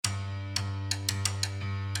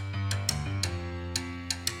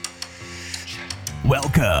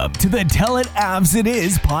Welcome to the Tell It Avs It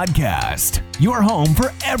Is podcast, your home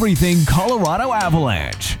for everything Colorado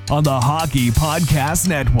Avalanche on the Hockey Podcast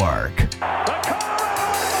Network. The Colorado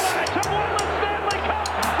Avalanche have won the Stanley Cup.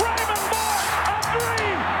 Raymond Bourque, a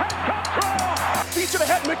dream has come true. Feet to the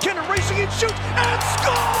head, McKinnon racing and shoots and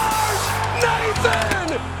scores!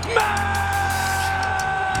 Nathan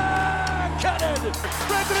McKinnon!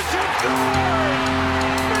 Spread to the chip, scores!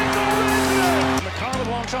 McCarr with a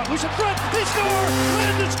long shot, loose in front, they score!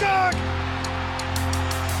 Landeskog!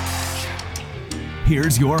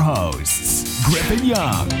 Here's your hosts, Griffin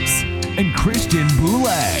Youngs and Christian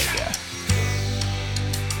Boulay.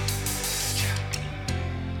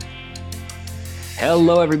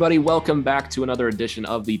 Hello, everybody. Welcome back to another edition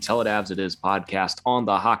of the Tell It Avs It Is podcast on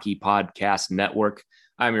the Hockey Podcast Network.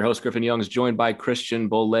 I'm your host, Griffin Youngs, joined by Christian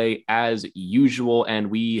Boulay as usual, and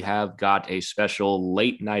we have got a special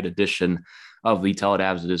late night edition of the Tell It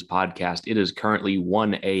Avs It Is podcast. It is currently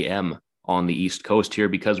 1 a.m. on the East Coast here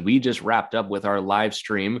because we just wrapped up with our live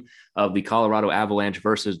stream of the Colorado Avalanche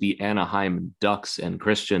versus the Anaheim Ducks. And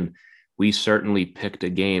Christian, we certainly picked a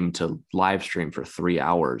game to live stream for 3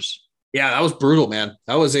 hours. Yeah, that was brutal, man.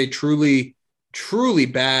 That was a truly, truly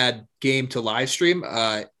bad game to live stream.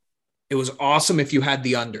 It was awesome if you had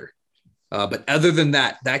the under. But other than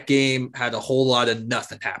that, that game had a whole lot of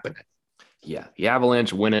nothing happening. Yeah, the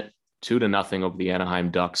Avalanche win it 2-0 over the Anaheim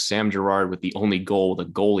Ducks. Sam Girard with the only goal with a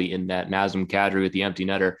goalie in net. Nazem Kadri with the empty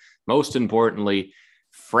netter. Most importantly,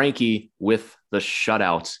 Frankie with the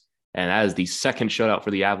shutout. And as the second shutout for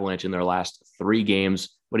the Avalanche in their last 3 games.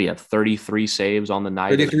 What do you have? 33 saves on the night.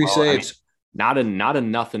 33 saves. I mean, not a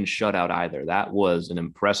nothing shutout either. That was an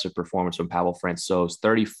impressive performance from Pavel Francouz.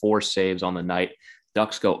 34 saves on the night.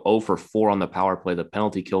 Ducks go 0 for 4 on the power play. The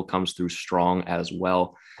penalty kill comes through strong as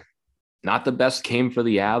well. Not the best game for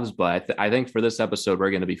the Avs, but I think for this episode,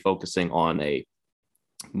 we're going to be focusing on a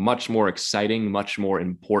much more exciting, much more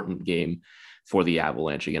important game for the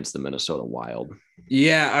Avalanche against the Minnesota Wild.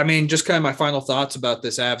 Yeah, I mean, just kind of my final thoughts about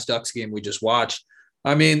this Avs-Ducks game we just watched.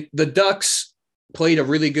 I mean, the Ducks played a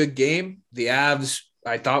really good game. The Avs,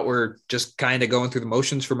 I thought, were just kind of going through the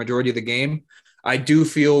motions for majority of the game. I do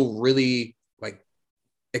feel really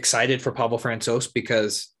excited for Pavel Francouz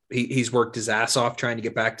because he's worked his ass off trying to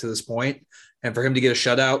get back to this point. And for him to get a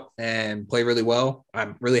shutout and play really well,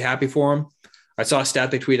 I'm really happy for him. I saw a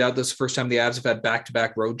stat they tweeted out. This is the first time the Avs have had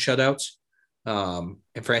back-to-back road shutouts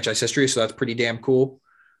in franchise history, so that's pretty damn cool.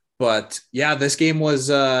 But, yeah, this game was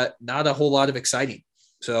not a whole lot of exciting.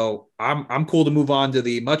 So I'm cool to move on to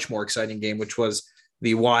the much more exciting game, which was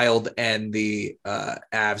the Wild and the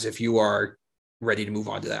Avs, if you are ready to move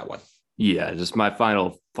on to that one. Yeah, just my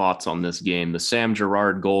final thoughts on this game. The Sam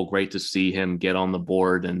Girard goal, great to see him get on the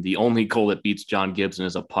board. And the only goal that beats John Gibson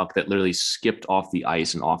is a puck that literally skipped off the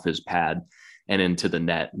ice and off his pad and into the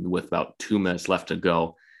net with about 2 minutes left to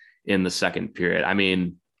go in the second period. I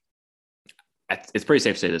mean, it's pretty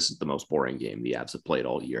safe to say this is the most boring game the Avs have played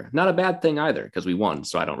all year. Not a bad thing either because we won,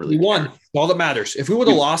 so I don't really care. Won. All that matters. If we would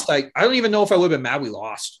have lost, I don't even know if I would have been mad we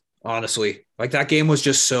lost, honestly. That game was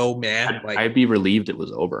just so mad. I'd be relieved it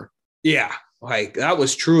was over. Yeah, that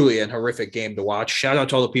was truly a horrific game to watch. Shout out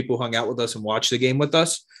to all the people who hung out with us and watched the game with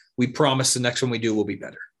us. We promise the next one we do will be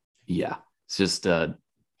better. Yeah, it's just a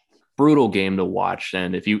brutal game to watch.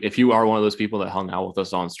 And if you are one of those people that hung out with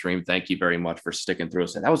us on stream, thank you very much for sticking through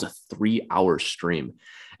us. And that was a 3-hour stream.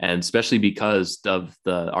 And especially because of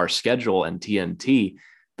our schedule and TNT,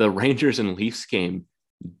 the Rangers and Leafs game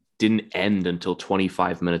didn't end until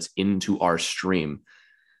 25 minutes into our stream.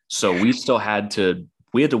 So we had to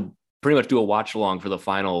pretty much do a watch along for the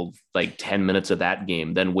final 10 minutes of that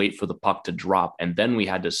game, then wait for the puck to drop. And then we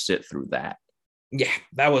had to sit through that. Yeah,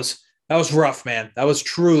 that was rough, man. That was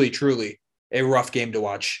truly, truly a rough game to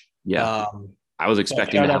watch. Yeah. I was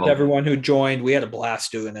expecting to have everyone who joined. We had a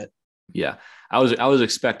blast doing it. Yeah. I was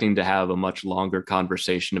expecting to have a much longer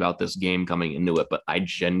conversation about this game coming into it, but I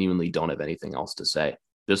genuinely don't have anything else to say.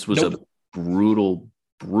 This was a brutal,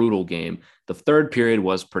 brutal game. The third period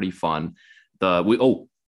was pretty fun.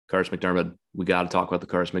 Curtis McDermott. We got to talk about the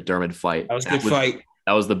Curtis McDermott fight. That was a good fight.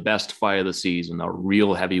 That was the best fight of the season, a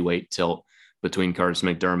real heavyweight tilt between Curtis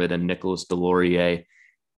McDermott and Nicolas Deslauriers.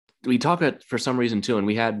 We talked about for some reason too, and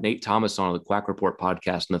we had Nate Thomas on the Quack Report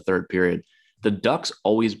podcast in the third period. The Ducks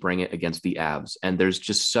always bring it against the Avs, and there's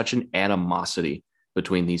just such an animosity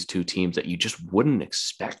between these two teams that you just wouldn't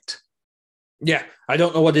expect. Yeah, I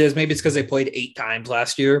don't know what it is. Maybe it's because they played 8 times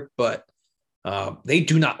last year, but they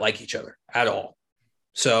do not like each other at all.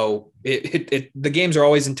 So the games are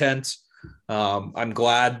always intense. I'm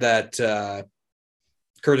glad that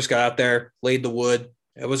Curtis got out there, laid the wood.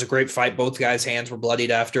 It was a great fight. Both guys' hands were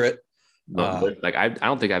bloodied after it. Like I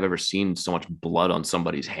don't think I've ever seen so much blood on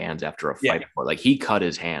somebody's hands after a fight before. Like he cut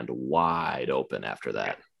his hand wide open after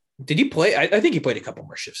that. Did he play? I think he played a couple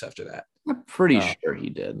more shifts after that. I'm pretty sure he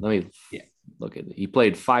did. Let me look at it. He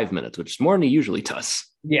played 5 minutes, which is more than he usually does.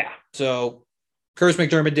 Yeah. So Curtis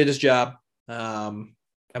McDermott did his job.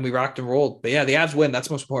 And we rocked and rolled. But yeah, the Avs win. That's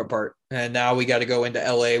the most important part. And now we got to go into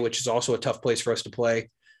LA, which is also a tough place for us to play.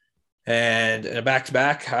 And in a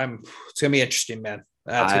back-to-back, it's going to be interesting, man.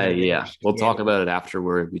 We'll talk about it after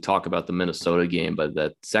we talk about the Minnesota game, but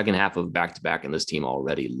the second half of back-to-back and this team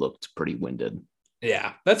already looked pretty winded.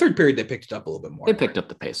 Yeah. That third period, they picked it up a little bit more. They picked up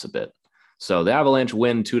the pace a bit. So the Avalanche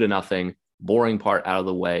win 2-0. Boring part out of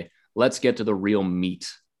the way. Let's get to the real meat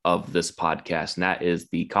of this podcast, and that is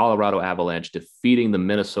the Colorado Avalanche defeating the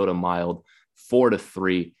Minnesota Wild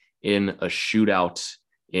 4-3 in a shootout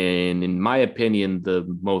in my opinion, the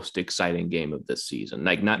most exciting game of this season.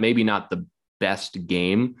 Like maybe not the best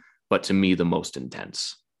game, but to me, the most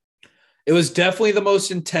intense. It was definitely the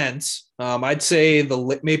most intense. I'd say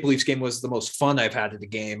the Maple Leafs game was the most fun I've had at a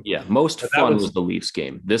game. Yeah, most fun was the Leafs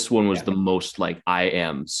game. This one was the most like I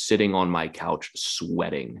am sitting on my couch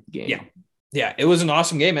sweating game. Yeah, it was an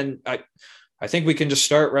awesome game. And I think we can just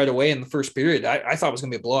start right away in the first period. I thought it was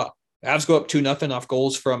going to be a blowout. Avs go up 2-0 off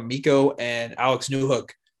goals from Mikko and Alex Newhook.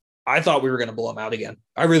 I thought we were going to blow them out again.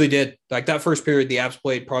 I really did. Like that first period, the Avs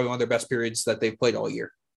played probably one of their best periods that they've played all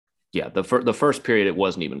year. Yeah, the first period, it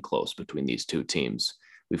wasn't even close between these two teams.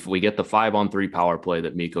 We get the 5-on-3 power play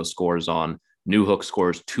that Mikko scores on. Newhook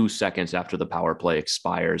scores 2 seconds after the power play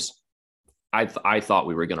expires. I thought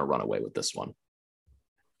we were going to run away with this one.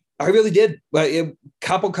 I really did. But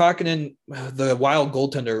Kaapo Kähkönen, the Wild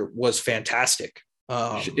goaltender, was fantastic.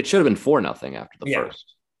 It should have been 4-0 after the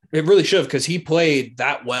first. It really should have, because he played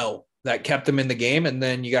that well. That kept them in the game. And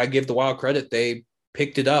then you got to give the Wild credit. They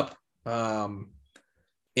picked it up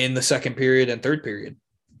in the second period and third period.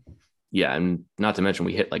 Yeah, and not to mention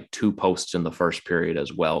we hit like 2 posts in the first period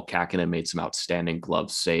as well. Kähkönen made some outstanding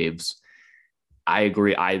glove saves. I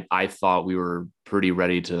agree. I thought we were pretty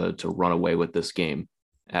ready to run away with this game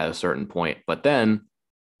at a certain point. But then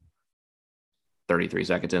 33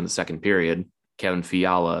 seconds in the second period, Kevin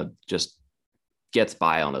Fiala just gets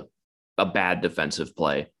by on a bad defensive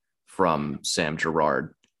play from Sam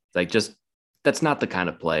Girard. Like, just that's not the kind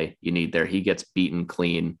of play you need there. He gets beaten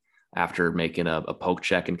clean after making a poke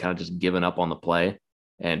check and kind of just giving up on the play.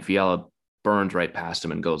 And Fiala burns right past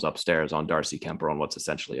him and goes upstairs on Darcy Kemper on what's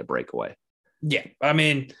essentially a breakaway. Yeah. I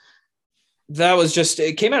mean, that was just,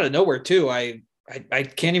 it came out of nowhere too. I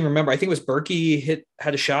can't even remember. I think it was Berkey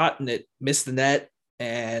had a shot and it missed the net.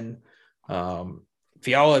 And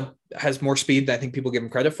Fiala has more speed than I think people give him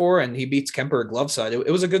credit for. And he beats Kemper glove side.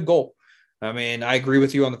 It was a good goal. I mean, I agree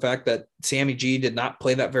with you on the fact that Sammy G did not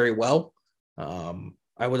play that very well.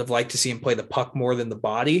 I would have liked to see him play the puck more than the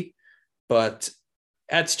body, but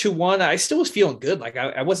that's 2-1. I still was feeling good. Like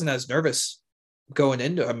I wasn't as nervous going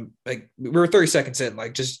into him. Like we were 30 seconds in,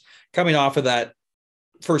 like just coming off of that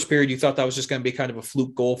first period, you thought that was just going to be kind of a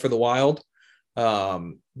fluke goal for the Wild.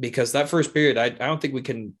 Because that first period, I don't think we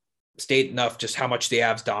can state enough just how much the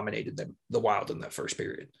Avs dominated the Wild in that first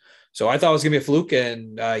period. So I thought it was going to be a fluke.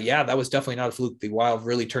 And that was definitely not a fluke. The Wild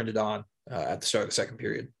really turned it on at the start of the second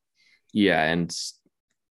period. Yeah. And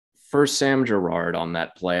for Sam Girard on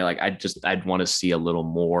that play, like I'd want to see a little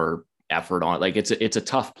more effort on it. Like it's a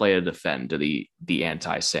tough play to defend to the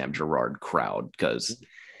anti-Sam Girard crowd, because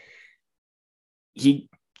it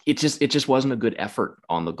just wasn't a good effort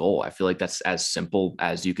on the goal. I feel like that's as simple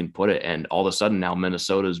as you can put it. And all of a sudden now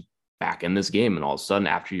Minnesota's back in this game. And all of a sudden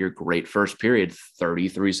after your great first period,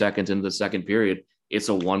 33 seconds into the second period, it's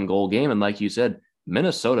a 1-goal game. And like you said,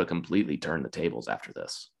 Minnesota completely turned the tables after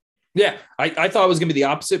this. Yeah, I thought it was going to be the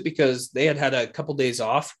opposite, because they had a couple days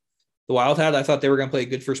off. The Wild had. I thought they were going to play a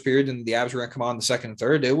good first period and the Avs were going to come on the second and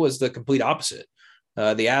third. It was the complete opposite.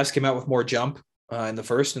 The Avs came out with more jump in the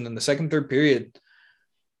first, and then the second, third period.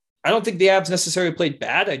 I don't think the Avs necessarily played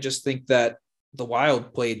bad. I just think that the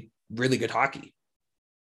Wild played really good hockey.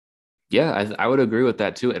 Yeah, I would agree with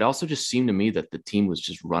that too. It also just seemed to me that the team was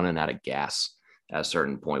just running out of gas at a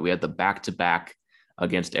certain point. We had the back-to-back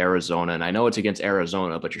against Arizona. And I know it's against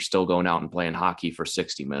Arizona, but you're still going out and playing hockey for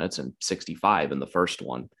 60 minutes and 65 in the first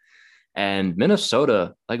one. And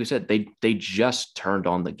Minnesota, like we said, they just turned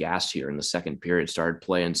on the gas here in the second period, started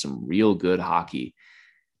playing some real good hockey.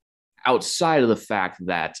 Outside of the fact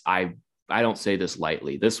that I don't say this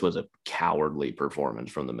lightly, this was a cowardly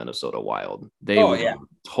performance from the Minnesota Wild. They were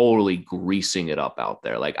totally greasing it up out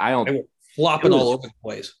there. Like they were flopping all over the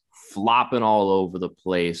place. Flopping all over the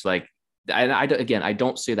place. Like, and I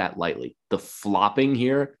don't say that lightly. The flopping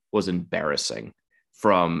here was embarrassing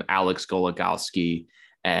from Alex Goligoski,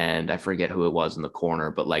 and I forget who it was in the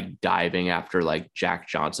corner, but like diving after like Jack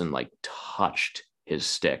Johnson like touched his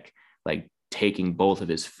stick, like taking both of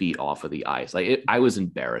his feet off of the ice. I was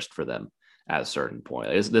embarrassed for them at a certain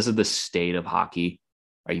point. This is the state of hockey.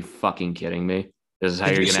 Are you fucking kidding me? This is how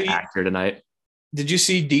you're going to act here tonight. Did you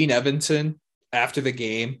see Dean Evanson after the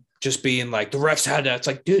game just being like, the refs had that? It's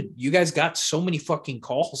like, dude, you guys got so many fucking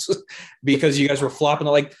calls because you guys were flopping.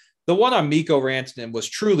 Like the one on Mikko Rantanen was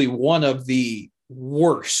truly one of the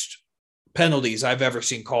worst penalties I've ever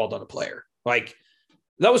seen called on a player. Like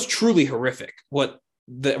that was truly horrific what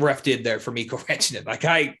the ref did there for Mikko Rantanen. Like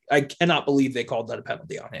I cannot believe they called that a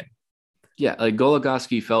penalty on him. Yeah, like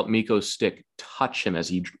Goligoski felt Mikko's stick touch him as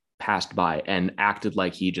he passed by and acted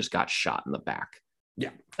like he just got shot in the back. Yeah,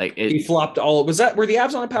 like he flopped all. Were the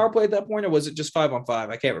Avs on a power play at that point, or was it just 5-on-5?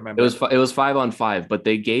 I can't remember. It was 5-on-5, but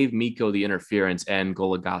they gave Mikko the interference and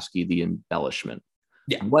Goligoski the embellishment.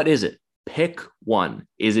 Yeah, what is it? Pick one.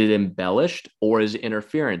 Is it embellished or is it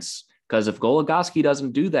interference? Because if Goligoski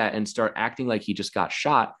doesn't do that and start acting like he just got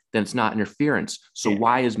shot, then it's not interference. So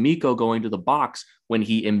why is Mikko going to the box when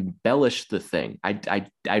he embellished the thing?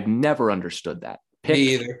 I've never understood that.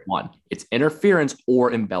 Pick one. It's interference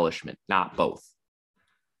or embellishment, not both.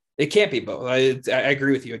 It can't be both. I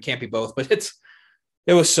agree with you. It can't be both, but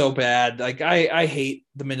it was so bad. Like I hate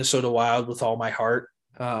the Minnesota Wild with all my heart.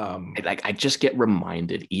 I just get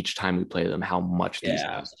reminded each time we play them how much these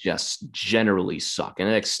guys just generally suck, and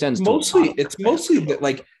it extends it's mostly that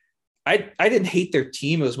like I didn't hate their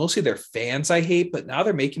team. It was mostly their fans I hate, but now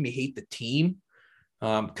they're making me hate the team.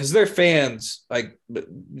 Because their fans, like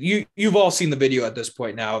you've all seen the video at this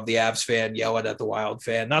point now of the Avs fan yelling at the Wild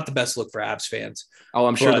fan. Not the best look for Avs fans. Oh,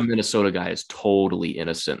 I'm sure the Minnesota guy is totally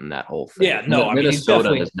innocent in that whole thing. Yeah, no,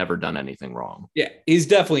 Minnesota has never done anything wrong. Yeah, he's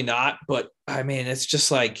definitely not. But I mean, it's just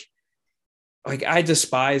like I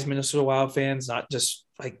despise Minnesota Wild fans. Not just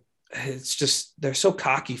like it's just they're so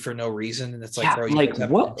cocky for no reason, and it's like, bro, like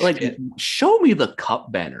what? Like, show me the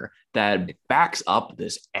cup banner that backs up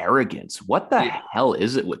this arrogance. What the hell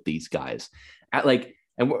is it with these guys? And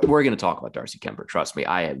we're going to talk about Darcy Kemper. Trust me,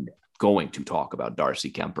 I am going to talk about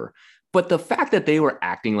Darcy Kemper. But the fact that they were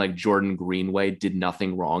acting like Jordan Greenway did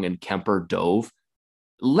nothing wrong and Kemper dove,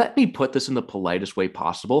 let me put this in the politest way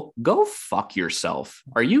possible. Go fuck yourself.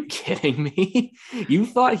 Are you kidding me? You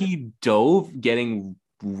thought he dove getting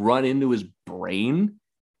run into his brain?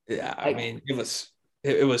 Yeah, I mean, it was.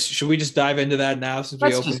 Should we just dive into that now since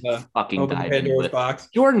we opened the Pandora's box?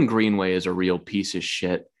 Jordan Greenway is a real piece of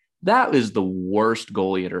shit. That is the worst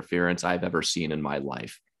goalie interference I've ever seen in my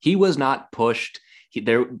life. He was not pushed.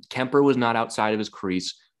 Kemper was not outside of his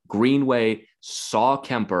crease. Greenway saw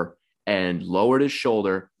Kemper and lowered his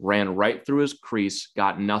shoulder, ran right through his crease,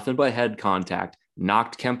 got nothing but head contact,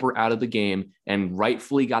 knocked Kemper out of the game, and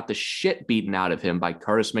rightfully got the shit beaten out of him by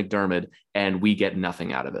Curtis McDermott, and we get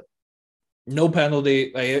nothing out of it. No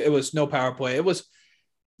penalty. It was no power play. It was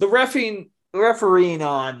the refereeing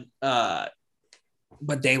on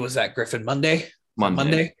what day was that, Griffin? Monday?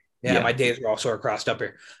 Yeah, my days were all sort of crossed up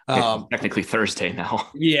here. Technically Thursday now.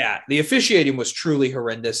 Yeah, the officiating was truly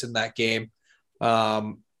horrendous in that game.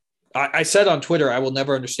 I said on Twitter, I will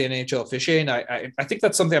never understand NHL officiating. I think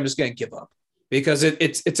that's something I'm just going to give up because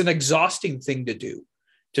it's an exhausting thing to do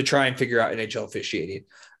to try and figure out NHL officiating.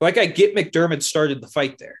 Like I get McDermott started the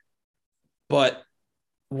fight there. But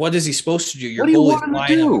what is he supposed to do? What do you want him to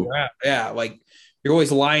do? Yeah, like you're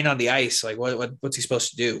always lying on the ice. Like what's he supposed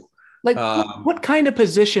to do? Like what kind of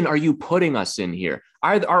position are you putting us in here?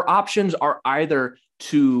 Our options are either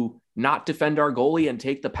to not defend our goalie and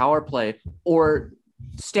take the power play or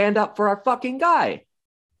stand up for our fucking guy.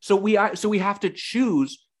 So we have to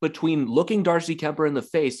choose between looking Darcy Kemper in the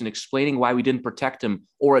face and explaining why we didn't protect him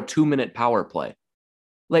or a 2-minute power play.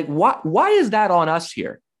 Like why is that on us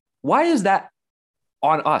here? Why is that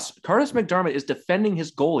on us? Curtis McDermott is defending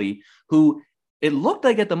his goalie who it looked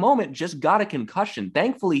like at the moment just got a concussion.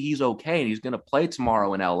 Thankfully, he's okay and he's going to play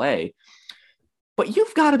tomorrow in LA. But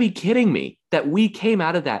you've got to be kidding me that we came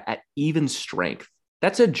out of that at even strength.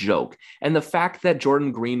 That's a joke. And the fact that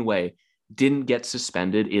Jordan Greenway didn't get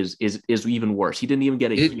suspended is even worse. He didn't even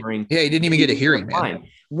get a hearing. Yeah, he didn't even get a hearing. Man.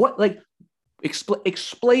 What, like,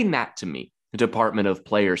 explain that to me, the Department of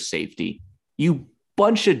Player Safety. You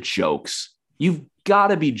bunch of jokes. You've got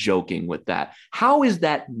to be joking with that. How is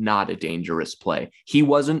that not a dangerous play? He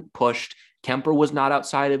wasn't pushed. Kemper was not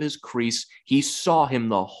outside of his crease. He saw him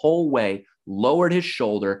the whole way, lowered his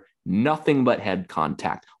shoulder, nothing but head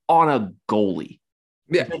contact on a goalie.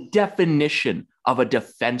 Yeah. The definition of a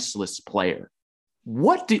defenseless player.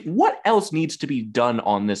 What else needs to be done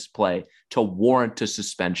on this play to warrant a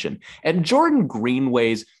suspension? And Jordan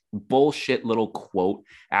Greenway's bullshit little quote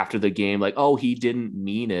after the game, like, oh, he didn't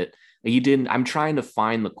mean it. He didn't. I'm trying to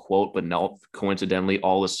find the quote, but no, coincidentally,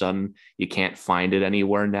 all of a sudden you can't find it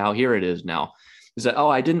anywhere now. Here it is now. Is that, oh,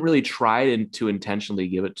 I didn't really try to intentionally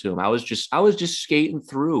give it to him. I was just skating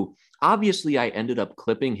through. Obviously, I ended up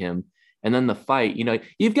clipping him. And then the fight,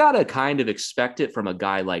 you've got to kind of expect it from a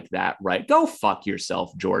guy like that, right? Go fuck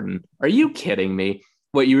yourself, Jordan. Are you kidding me?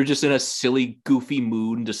 What, you were just in a silly, goofy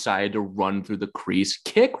mood and decided to run through the crease?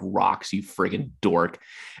 Kick rocks, you friggin' dork.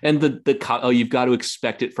 And you've got to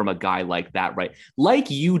expect it from a guy like that, right?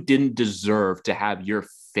 Like you didn't deserve to have your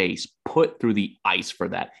face put through the ice for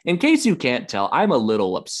that. In case you can't tell, I'm a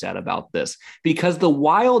little upset about this because the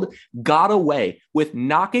Wild got away with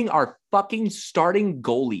knocking our fucking starting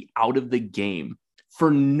goalie out of the game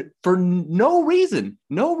for no reason,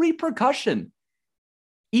 no repercussion.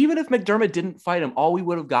 Even if McDermott didn't fight him, all we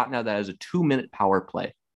would have gotten out of that is a 2-minute power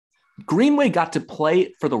play. Greenway got to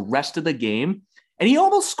play for the rest of the game, and he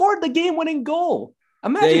almost scored the game-winning goal.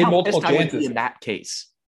 Imagine how pissed I would be in that case.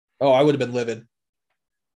 Oh, I would have been livid.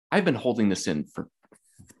 I've been holding this in for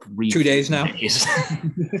 2 days now.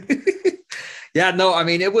 Yeah, no, I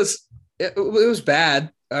mean, it was bad.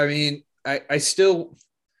 I mean, I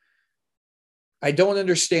don't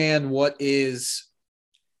understand what is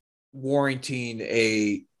warranting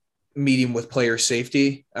a meeting with player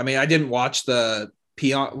safety. I mean, I didn't watch the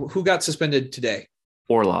peon. Who got suspended today?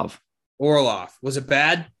 Orlov. Was it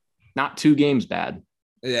bad? Not 2 games bad.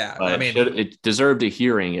 Yeah, I mean, it deserved a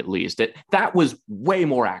hearing at least. That was way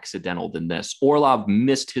more accidental than this. Orlov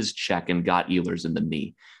missed his check and got Ehlers in the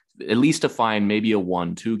knee. At least a fine, maybe a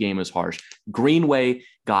 1-2 game is harsh. Greenway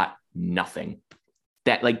got nothing.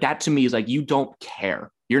 That to me is like, you don't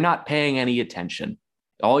care. You're not paying any attention.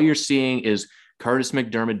 All you're seeing is Curtis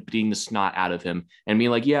McDermott beating the snot out of him and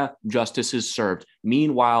being like, yeah, justice is served.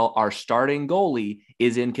 Meanwhile, our starting goalie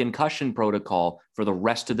is in concussion protocol for the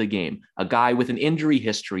rest of the game. A guy with an injury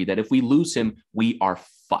history that if we lose him, we are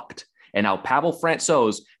fucked. And now Pavel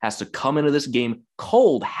Francouz has to come into this game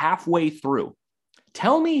cold halfway through.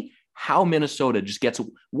 Tell me how Minnesota just gets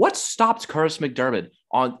 – what stops Curtis McDermott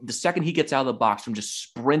on the second he gets out of the box from just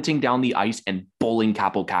sprinting down the ice and bowling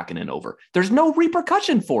Kaapo Kähkönen over? There's no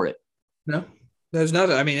repercussion for it. No, there's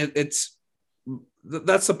nothing. I mean,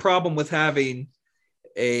 that's the problem with having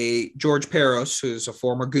a George Peros, who's a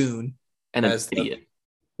former goon. And an idiot.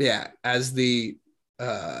 As the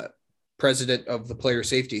president of the player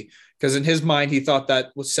safety. Because in his mind, he thought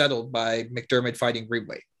that was settled by McDermott fighting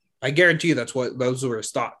Greenway. I guarantee you those were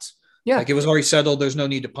his thoughts. Yeah. Like it was already settled. There's no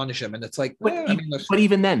need to punish him. And it's like, but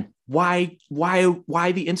even then, why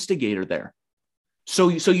the instigator there? So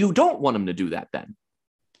you don't want him to do that then.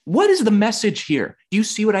 What is the message here? Do you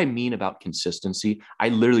see what I mean about consistency? I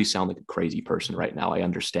literally sound like a crazy person right now. I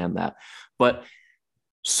understand that. But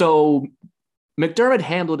so McDermott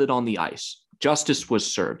handled it on the ice. Justice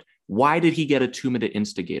was served. Why did he get a 2-minute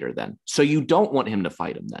instigator then? So you don't want him to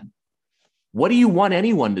fight him then. What do you want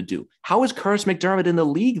anyone to do? How is Curtis McDermott in the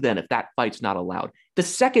league then if that fight's not allowed? The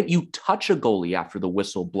second you touch a goalie after the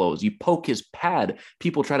whistle blows, you poke his pad,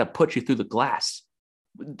 people try to put you through the glass.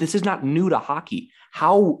 This is not new to hockey.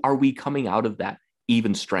 How are we coming out of that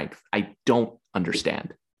even strength? I don't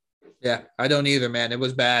understand. Yeah, I don't either, man. It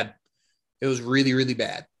was bad. It was really, really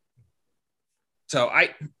bad. So I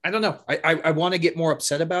don't know. I want to get more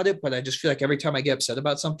upset about it, but I just feel like every time I get upset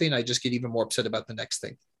about something, I just get even more upset about the next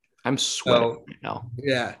thing. I'm sweating right now.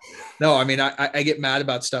 Yeah. No, I mean, I get mad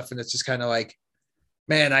about stuff and it's just kind of like,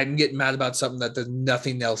 man, I'm getting mad about something that there's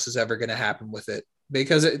nothing else is ever going to happen with it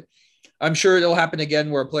because I'm sure it'll happen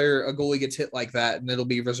again where a goalie gets hit like that and it'll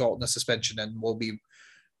be result in a suspension and we'll be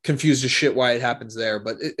confused as shit why it happens there.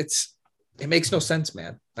 But it makes no sense,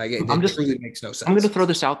 man. It truly makes no sense. I'm going to throw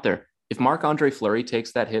this out there. If Marc-Andre Fleury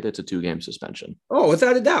takes that hit, it's a 2-game suspension. Oh,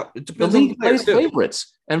 without a doubt. It depends the league plays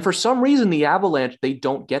favorites. And for some reason, the Avalanche, they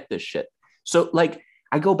don't get this shit. So,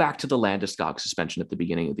 I go back to the Landeskog suspension at the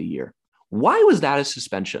beginning of the year. Why was that a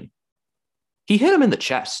suspension? He hit him in the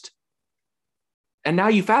chest. And now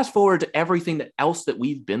you fast forward to everything else that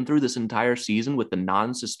we've been through this entire season with the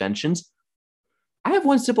non-suspensions. I have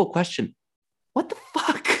one simple question. What the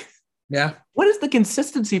fuck? Yeah. What is the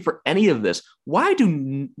consistency for any of this? Why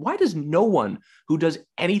does no one who does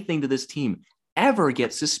anything to this team ever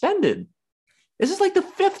get suspended? This is like the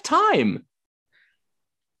 5th time.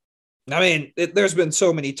 I mean, there's been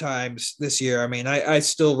so many times this year. I mean, I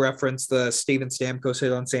still reference the Steven Stamkos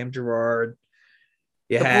hit on Sam Girard.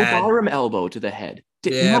 The Bo Byram elbow to the head.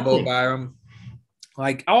 Bo Byram.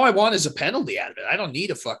 Like, all I want is a penalty out of it. I don't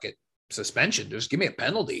need a fucking suspension. Just give me a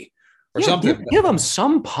penalty or something. Give them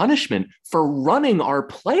some punishment for running our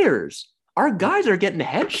players. Our guys are getting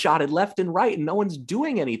headshotted left and right, and no one's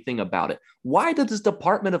doing anything about it. Why does this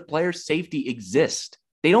Department of Player Safety exist?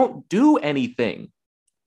 They don't do anything.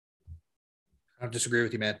 I disagree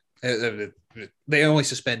with you, man. They only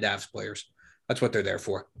suspend Avs players. That's what they're there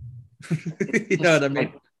for. You know what I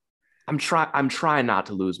mean? I'm trying not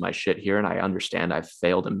to lose my shit here, and I understand I've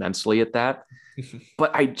failed immensely at that.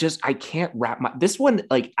 But I can't this one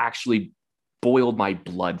like actually boiled my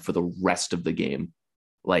blood for the rest of the game.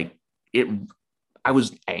 Like I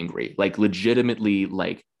was angry, like legitimately,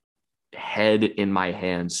 like head in my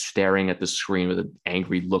hands, staring at the screen with an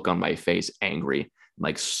angry look on my face, angry,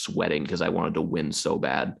 like sweating because I wanted to win so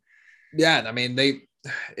bad. Yeah, I mean, I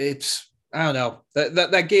don't know.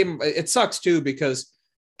 That game, it sucks too because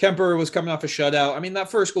Kemper was coming off a shutout. I mean,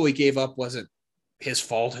 that first goal he gave up wasn't his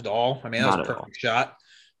fault at all. I mean, that was a perfect shot,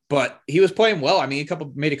 but he was playing well. I mean, he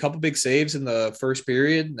made a couple big saves in the first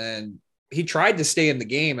period, and he tried to stay in the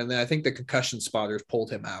game. And then I think the concussion spotters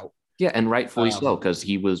pulled him out. Yeah, and rightfully so, because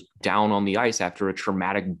he was down on the ice after a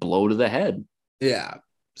traumatic blow to the head. Yeah,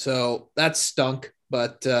 so that stunk.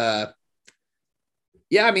 But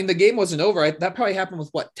yeah, I mean, the game wasn't over. That probably happened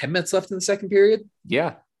with 10 minutes left in the second period?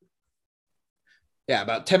 Yeah,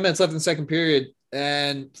 about 10 minutes left in the second period.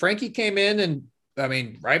 And Frankie came in, and I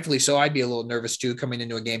mean, rightfully so. I'd be a little nervous too, coming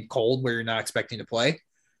into a game cold where you're not expecting to play.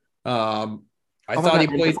 I thought he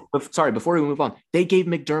played. Sorry, before we move on, they gave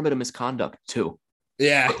McDermott a misconduct too.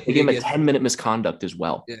 Yeah. They gave him a 10-minute misconduct as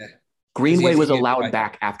well. Yeah. Greenway was allowed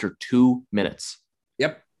back after 2 minutes.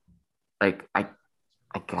 Yep. Like, I'm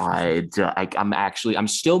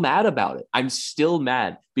still mad about it. I'm still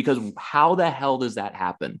mad because how the hell does that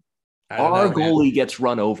happen? Our goalie gets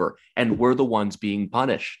run over and we're the ones being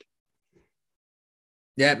punished.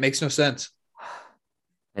 Yeah, it makes no sense.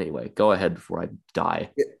 Anyway, go ahead before I die.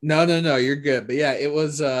 No, you're good. But yeah, it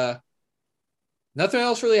was nothing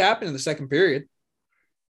else really happened in the second period.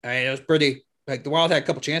 I mean, it was pretty like the Wild had a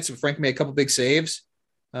couple chances. Frank made a couple big saves.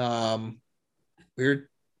 We were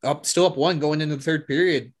still up one going into the third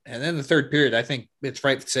period. And then the third period, I think it's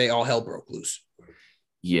right to say all hell broke loose.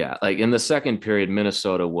 Yeah, like in the second period,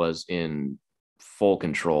 Minnesota was in full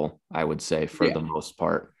control, I would say, for the most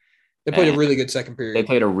part. They played a really good second period. They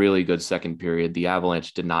played a really good second period. The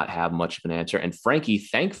Avalanche did not have much of an answer. And Frankie,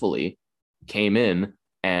 thankfully, came in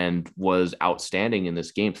and was outstanding in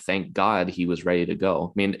this game. Thank God he was ready to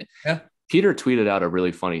go. I mean, Peter tweeted out a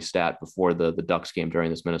really funny stat before the Ducks game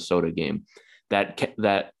during this Minnesota game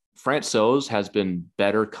that Francouz has been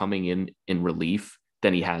better coming in relief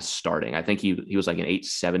than he has starting. I think he was like an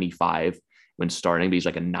 875 when starting, but he's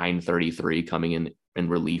like a 933 coming in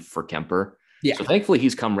relief for Kemper. Yeah. So thankfully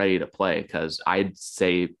he's come ready to play because I'd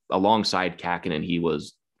say alongside Kähkönen, he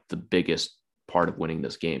was the biggest part of winning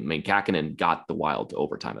this game. I mean, Kähkönen got the Wild to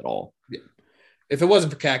overtime at all. Yeah. If it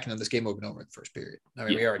wasn't for Kähkönen, this game would have been over in the first period. I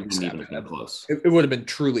mean, we already established that close. It would have been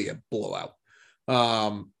truly a blowout.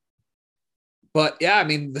 But yeah, I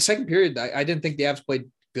mean, the second period, I didn't think the Avs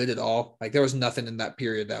played good at all. Like there was nothing in that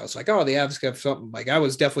period that was like, oh, the Avs have something. Like I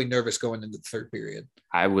was definitely nervous going into the third period.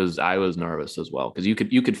 I was nervous as well because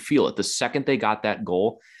you could feel it the second they got that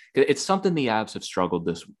goal. It's something the Avs have struggled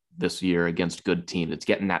this year against good teams. It's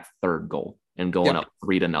getting that third goal and going up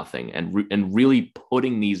 3-0 and really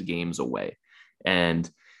putting these games away. And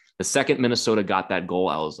the second Minnesota got that goal,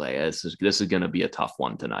 I was like, this is going to be a tough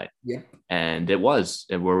one tonight. Yeah. And it was.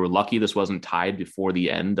 And we're lucky this wasn't tied before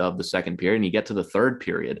the end of the second period. And you get to the third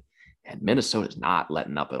period, and Minnesota's not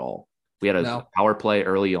letting up at all. We had a power play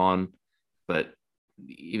early on, but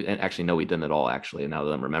actually, no, we didn't at all, actually, now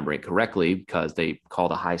that I'm remembering correctly, because they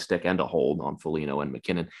called a high stick and a hold on Foligno and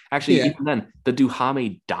McKinnon. Actually, even then, the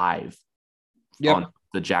Duhamel dive on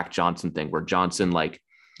the Jack Johnson thing, where Johnson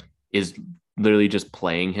is literally just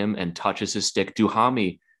playing him and touches his stick.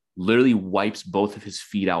 Duhamel literally wipes both of his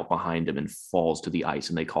feet out behind him and falls to the ice,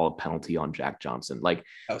 and they call a penalty on Jack Johnson.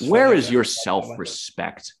 Where is your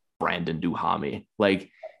self-respect, Brandon Duhamel? I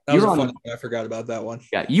forgot about that one.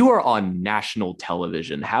 Yeah, you are on national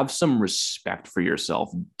television. Have some respect for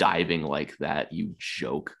yourself diving like that, you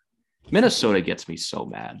joke. Minnesota gets me so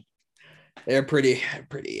mad. They're pretty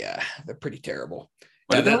terrible.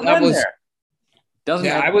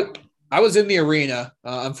 I was in the arena.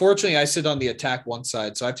 Unfortunately, I sit on the attack one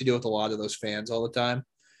side, so I have to deal with a lot of those fans all the time.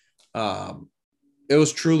 It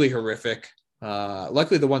was truly horrific.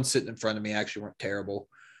 Luckily, the ones sitting in front of me actually weren't terrible.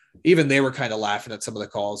 Even they were kind of laughing at some of the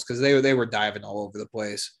calls because they were diving all over the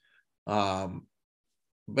place. But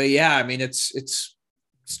yeah, I mean, it's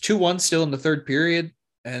 2-1 still in the third period.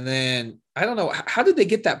 And then I don't know, how did they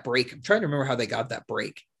get that break? I'm trying to remember how they got that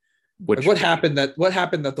break. Like what happened that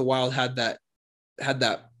the Wild had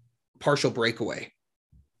that partial breakaway?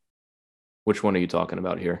 Which one are you talking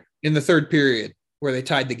about here? In the third period where they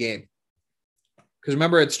tied the game. Because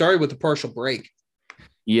remember, it started with the partial break.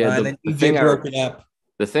 Yeah, and then EJ broke it up.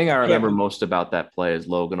 The thing I remember most about that play is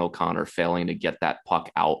Logan O'Connor failing to get that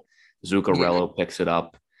puck out. Zuccarello picks it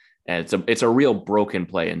up, and it's a real broken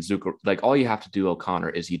play. And like all you have to do, O'Connor,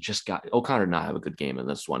 is O'Connor did not have a good game in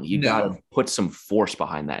this one. You got to put some force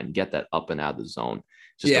behind that and get that up and out of the zone.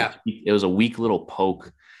 It was a weak little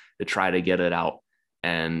poke to try to get it out,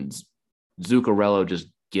 and Zuccarello just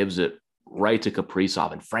gives it right to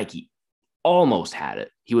Kaprizov, and Frankie almost had it.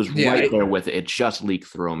 He was right there with it. It just leaked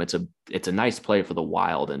through him. It's a nice play for the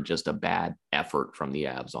Wild and just a bad effort from the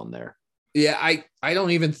Avs on there. Yeah, I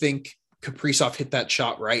don't even think Kaprizov hit that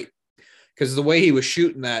shot right, because the way he was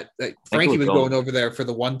shooting that Frankie was going over there for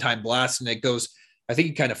the one-time blast, and it goes. I think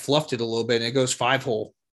he kind of fluffed it a little bit, and it goes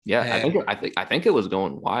 5-hole. Yeah, I think it was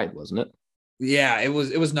going wide, wasn't it? Yeah, it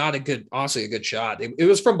was not honestly a good shot. It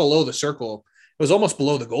was from below the circle. It was almost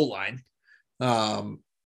below the goal line.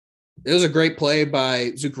 It was a great play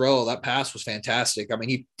by Zuccarello. That pass was fantastic. I mean,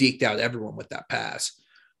 he deked out everyone with that pass.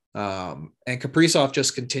 And Kaprizov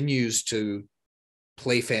just continues to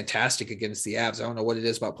play fantastic against the Avs. I don't know what it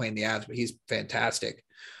is about playing the Avs, but he's fantastic.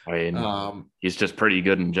 I mean, he's just pretty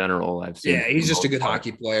good in general. I've seen. Yeah, he's just a good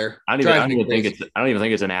hockey player. I don't even think it's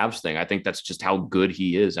an Avs thing. I think that's just how good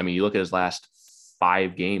he is. I mean, you look at his last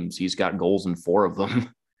 5 games; he's got goals in 4 of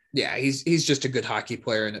them. Yeah, he's just a good hockey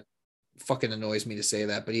player, and it fucking annoys me to say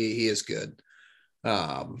that, but he is good.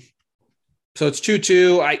 So it's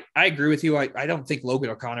 2-2. I agree with you. I don't think Logan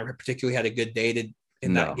O'Connor particularly had a good day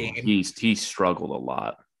in that game. He struggled a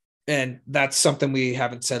lot, and that's something we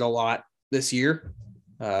haven't said a lot this year,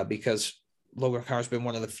 because Logan O'Connor's been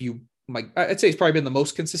one of the few. I'd say he's probably been the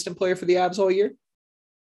most consistent player for the Avs all year.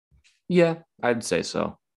 Yeah, I'd say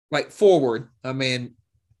so. Like forward, I mean,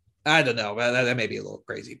 I don't know. That may be a little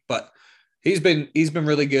crazy, but he's been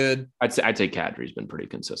really good. I'd say Kadri's been pretty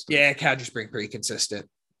consistent. Yeah, Kadri's been pretty consistent.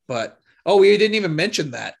 But we didn't even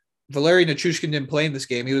mention that Valeri Nichushkin didn't play in this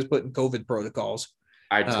game. He was put in COVID protocols.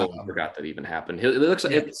 I totally forgot that even happened.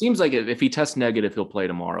 It seems like if he tests negative, he'll play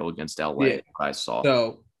tomorrow against LA. Yeah. I saw.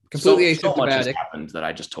 So completely asymptomatic. So much has happened that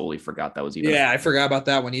I just totally forgot that was even. Yeah, I forgot about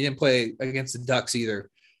that one. He didn't play against the Ducks either.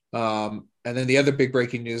 And then the other big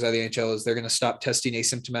breaking news out of the NHL is they're going to stop testing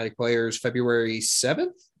asymptomatic players February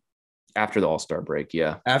 7th. After the All-Star break,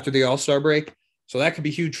 yeah. After the All-Star break. So that could be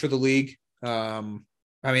huge for the league. I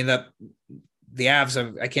mean, that the Avs,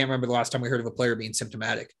 I can't remember the last time we heard of a player being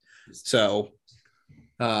symptomatic. So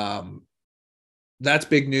that's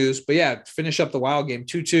big news. But yeah, finish up the Wild game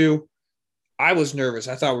 2-2. I was nervous.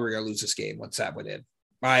 I thought we were going to lose this game once that went in.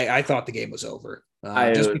 I thought the game was over.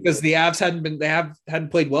 Just because the Avs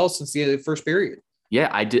hadn't played well since the first period. Yeah,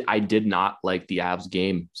 I did not like the Avs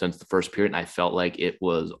game since the first period, and I felt like it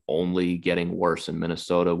was only getting worse, and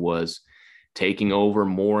Minnesota was taking over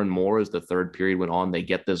more and more as the third period went on. They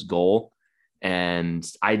get this goal, and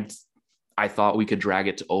I thought we could drag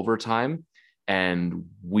it to overtime, and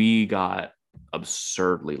we got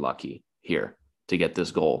absurdly lucky here to get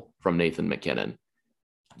this goal from Nathan MacKinnon.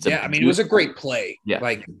 It was a great play. Yeah.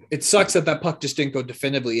 Like, it sucks that puck just didn't go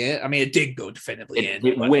definitively in. I mean, it did go definitively in.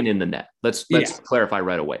 It went in the net. Let's clarify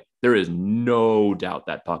right away. There is no doubt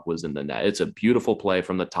that puck was in the net. It's a beautiful play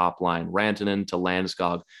from the top line. Rantanen to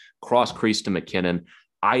Landeskog, cross crease to MacKinnon.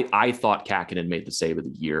 I thought Kähkönen made the save of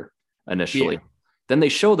the year initially. Yeah. Then they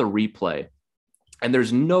show the replay, and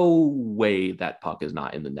there's no way that puck is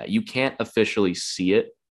not in the net. You can't officially see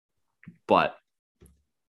it, but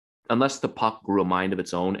unless the puck grew a mind of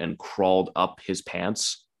its own and crawled up his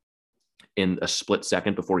pants in a split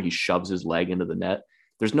second before he shoves his leg into the net,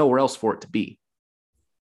 there's nowhere else for it to be.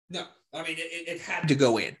 No, I mean, it had to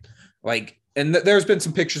go in. And there's been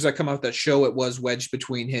some pictures that come out that show it was wedged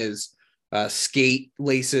between his skate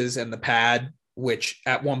laces and the pad, which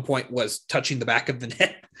at one point was touching the back of the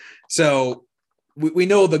net. So we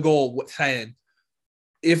know the goal.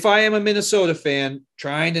 If I am a Minnesota fan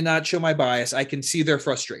trying to not show my bias, I can see their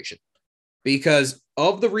frustration because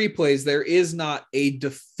of the replays. There is not a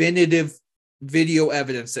definitive video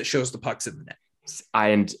evidence that shows the pucks in the net.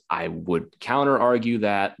 And I would counter argue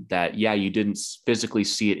that yeah, you didn't physically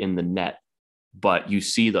see it in the net, but you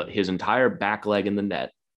see his entire back leg in the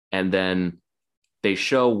net. And then they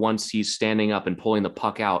show once he's standing up and pulling the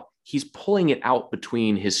puck out, he's pulling it out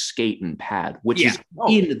between his skate and pad, which is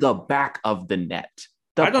in the back of the net.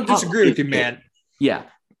 I don't disagree with you, man. Yeah.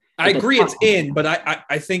 I agree it's in, but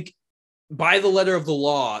I think by the letter of the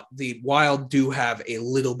law, the Wild do have a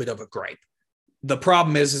little bit of a gripe. The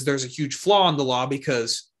problem is there's a huge flaw in the law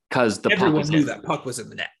because because the everyone knew that puck was in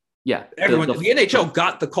the net. Yeah, everyone. The NHL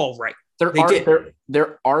got the call right.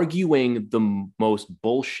 They're arguing the most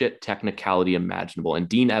bullshit technicality imaginable. And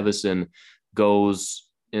Dean Evison goes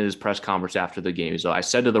in his press conference after the game. So I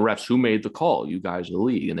said to the refs, who made the call? You guys, the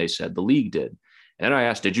league. And they said the league did. And then I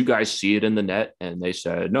asked, did you guys see it in the net? And they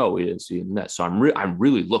said, no, we didn't see it in the net. So I'm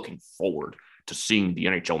really looking forward to seeing the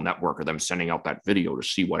NHL network or them sending out that video to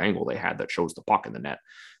see what angle they had that shows the puck in the net,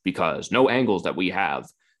 because no angles that we have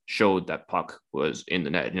showed that puck was in the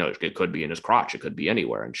net. You know, it could be in his crotch. It could be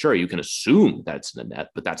anywhere. And sure, you can assume that's in the net,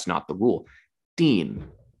 but that's not the rule. Dean,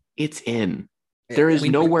 it's in. There is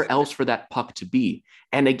nowhere else for that puck to be.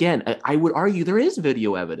 And again, I would argue there is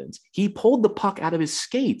video evidence. He pulled the puck out of his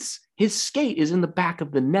skates. His skate is in the back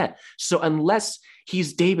of the net. So unless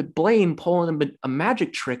he's David Blaine pulling a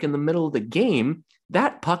magic trick in the middle of the game,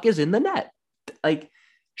 that puck is in the net. Like,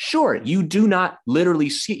 sure, you do not literally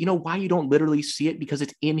see it. You know why you don't literally see it? Because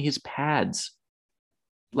it's in his pads.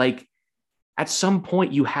 Like, at some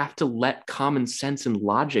point, you have to let common sense and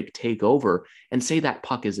logic take over and say that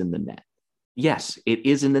puck is in the net. Yes, it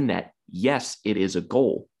is in the net. Yes, it is a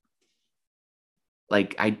goal.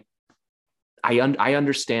 Like, I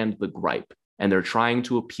understand the gripe, and they're trying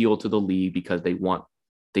to appeal to the league because they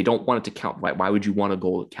don't want it to count. Why would you want a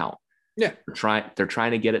goal to count? Yeah. They're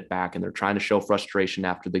trying to get it back, and they're trying to show frustration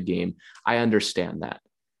after the game. I understand that.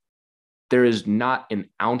 There is not an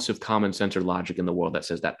ounce of common sense or logic in the world that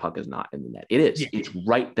says that puck is not in the net. It is. Yeah. It's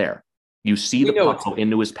right there. You see the puck go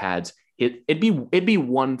into his pads. It'd be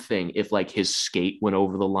one thing if like his skate went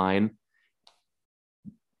over the line.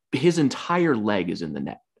 His entire leg is in the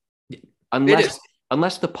net.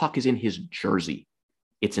 Unless the puck is in his jersey,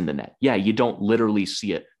 it's in the net. Yeah, you don't literally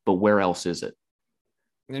see it, but where else is it?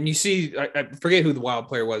 And you see, I forget who the Wild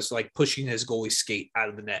player was, like pushing his goalie skate out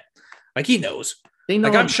of the net. Like he knows. They know.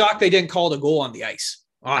 Like I'm shocked they didn't call it a goal on the ice.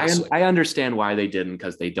 Honestly, I understand why they didn't,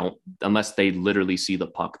 because they don't, unless they literally see the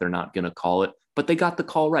puck, they're not going to call it. But they got the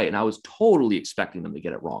call right, and I was totally expecting them to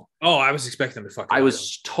get it wrong. Oh, I was expecting them to fuck it up. I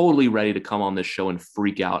was totally ready to come on this show and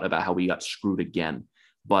freak out about how we got screwed again.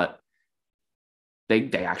 But they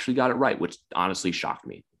actually got it right, which honestly shocked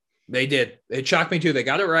me. They did. It shocked me too. They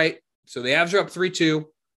got it right. So the Avs are up 3-2.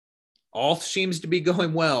 All seems to be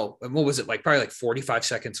going well. And what was it, like probably like 45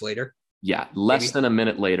 seconds later? Yeah, less than a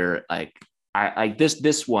minute later. Like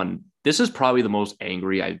this one, this is probably the most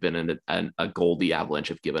angry I've been in a goal the Avalanche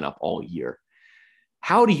have given up all year.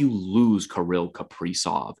 How do you lose Kirill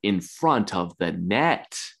Kaprizov in front of the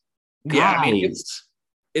net? Guys. Yeah, I mean,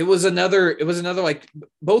 it was another like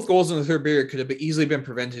both goals in the third period could have easily been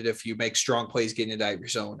prevented if you make strong plays getting it out of your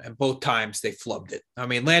zone. And both times they flubbed it. I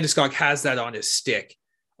mean, Landeskog has that on his stick.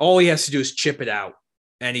 All he has to do is chip it out,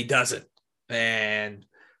 and he doesn't. And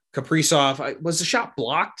Kaprizov, was the shot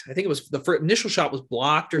blocked? I think it was the initial shot was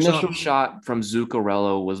blocked or something. Initial shot from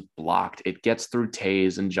Zuccarello was blocked. It gets through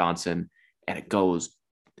Taves and Johnson, and it goes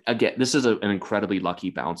again. This is an incredibly lucky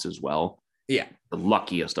bounce as well. Yeah. The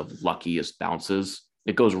luckiest of luckiest bounces.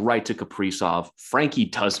 It goes right to Kaprizov. Frankie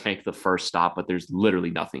does make the first stop, but there's literally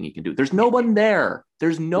nothing he can do. There's no one there.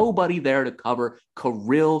 There's nobody there to cover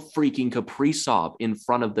Kirill freaking Kaprizov in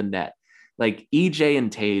front of the net. Like EJ and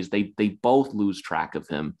Taves, they both lose track of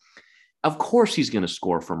him. Of course he's going to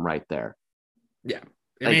score from right there. Yeah.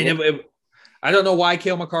 I don't know why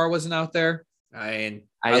Cale Makar wasn't out there. I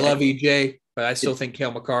love EJ, but I still think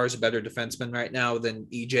Cale Makar is a better defenseman right now than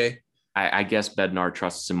EJ. I guess Bednar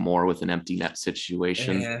trusts him more with an empty net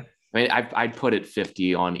situation. Yeah. I mean, I'd put it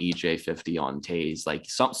 50 on EJ, 50 on Taves. Like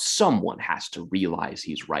someone has to realize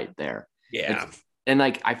he's right there. Yeah. And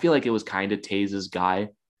like, I feel like it was kind of Taves' guy,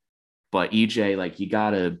 but EJ, like you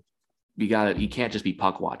can't just be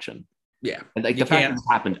puck watching. Yeah. And like the fact that this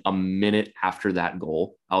happened a minute after that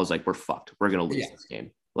goal, I was like, we're fucked. We're going to lose this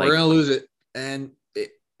game. Like, we're going to lose it. And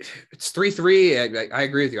it's 3-3. I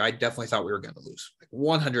agree with you. I definitely thought we were going to lose.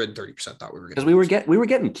 130% thought we were going to lose. Because we were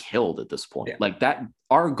getting killed at this point. Yeah. Like that,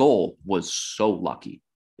 our goal was so lucky.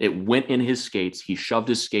 It went in his skates. He shoved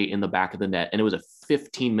his skate in the back of the net, and it was a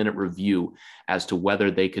 15-minute review as to whether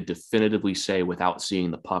they could definitively say without seeing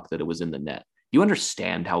the puck that it was in the net. You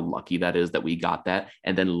understand how lucky that is that we got that,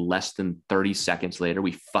 and then less than 30 seconds later,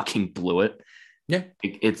 we fucking blew it. Yeah.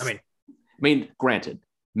 I mean, granted,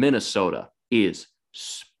 Minnesota is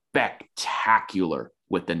spectacular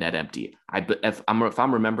with the net empty. If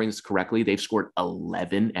I'm remembering this correctly, they've scored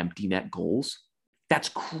 11 empty net goals. That's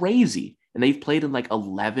crazy. And they've played in like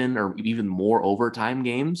 11 or even more overtime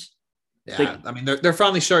games. Yeah. Like, I mean, they're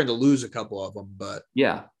finally starting to lose a couple of them, but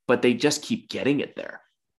yeah, but they just keep getting it there.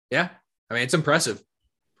 Yeah. I mean, it's impressive.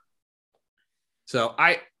 So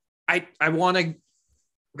I want to,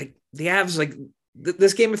 like, the Avs, like,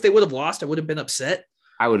 this game, if they would have lost, I would have been upset.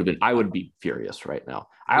 I would be furious right now.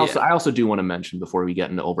 I also do want to mention before we get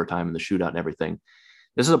into overtime and the shootout and everything,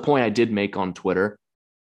 this is a point I did make on Twitter.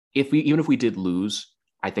 Even if we did lose,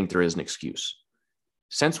 I think there is an excuse.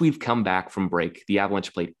 Since we've come back from break, the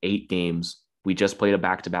Avalanche played 8 games. We just played a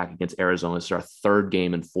back-to-back against Arizona. It's our 3rd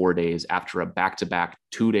game in 4 days after a back-to-back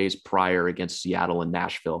 2 days prior against Seattle and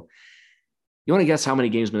Nashville. You want to guess how many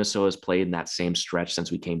games Minnesota has played in that same stretch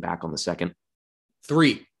since we came back on the 2nd?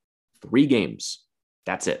 3 games.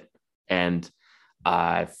 That's it. And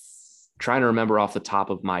trying to remember off the top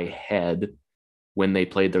of my head when they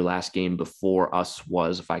played their last game before us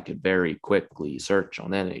was, if I could very quickly search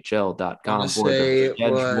on NHL.com for the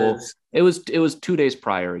schedule. It was 2 days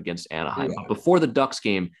prior against Anaheim. But before the Ducks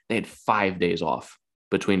game, they had 5 days off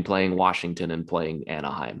between playing Washington and playing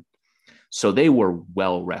Anaheim. So they were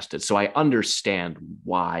well rested. So I understand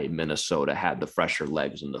why Minnesota had the fresher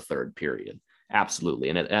legs in the 3rd period. Absolutely.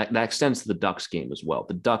 And that extends to the Ducks game as well.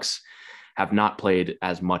 The Ducks have not played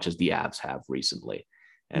as much as the Avs have recently.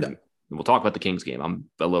 And we'll talk about the Kings game. I'm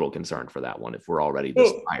a little concerned for that one if we're already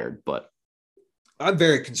this tired, but I'm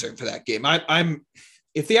very concerned for that game. I'm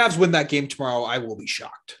if the Avs win that game tomorrow, I will be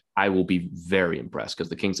shocked. I will be very impressed because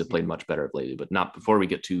the Kings have played much better lately, but not before we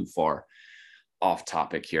get too far off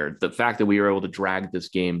topic here. The fact that we were able to drag this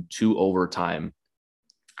game to overtime,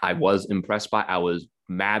 I was impressed by. I was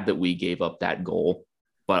mad that we gave up that goal,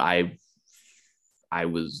 but I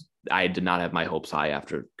did not have my hopes high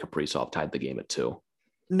after Kaprizov tied the game at 2.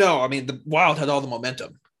 No, I mean, the Wild had all the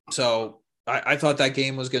momentum. So I thought that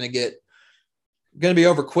game was going to be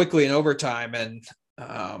over quickly in overtime. And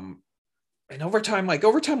overtime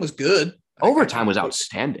was good. Overtime was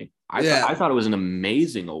outstanding. I thought it was an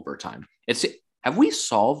amazing overtime. Have we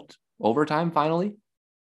solved overtime finally?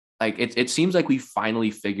 Like it seems like we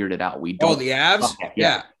finally figured it out. We don't. Oh, the Avs?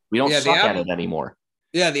 Yeah. We don't suck at it anymore.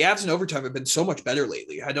 Yeah, the Avs in overtime have been so much better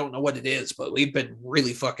lately. I don't know what it is, but we've been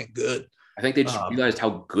really fucking good. I think they just realized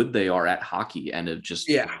how good they are at hockey and have just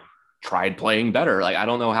tried playing better. Like, I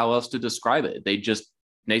don't know how else to describe it.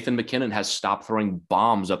 Nathan McKinnon has stopped throwing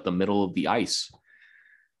bombs up the middle of the ice.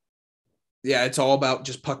 Yeah, it's all about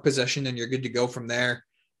just puck possession and you're good to go from there,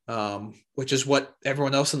 which is what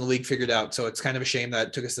everyone else in the league figured out. So it's kind of a shame that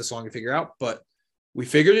it took us this long to figure out, but we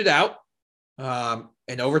figured it out.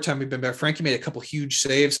 In overtime, we've been better. Frankie made a couple huge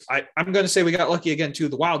saves. I'm going to say we got lucky again, too.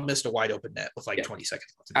 The Wild missed a wide open net with 20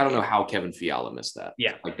 seconds left. I don't know how Kevin Fiala missed that.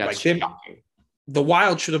 Yeah. That's shocking. The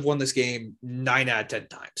Wild should have won this game 9 out of 10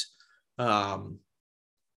 times.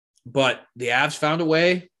 But the Avs found a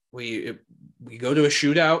way. We go to a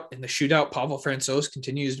shootout. In the shootout, Pavel Francouz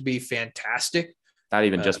continues to be fantastic. Not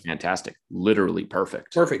even just fantastic. Literally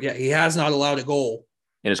perfect. Perfect. Yeah. He has not allowed a goal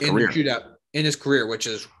in his career. In his career, which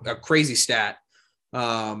is a crazy stat.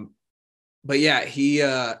 But yeah, he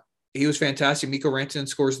was fantastic. Mikko Rantanen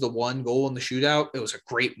scores the 1 goal in the shootout. It was a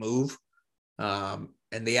great move. And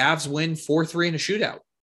the Avs win 4-3 in a shootout.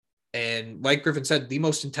 And like Griffin said, the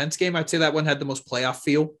most intense game. I'd say that one had the most playoff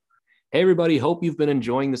feel. Hey, everybody. Hope you've been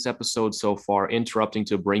enjoying this episode so far. Interrupting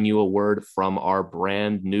to bring you a word from our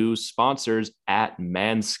brand new sponsors at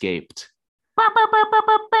Manscaped.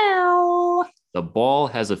 The ball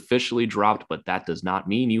has officially dropped, but that does not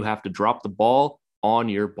mean you have to drop the ball on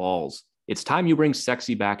your balls. It's time you bring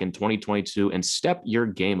sexy back in 2022 and step your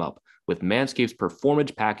game up with Manscaped's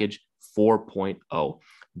Performance Package 4.0.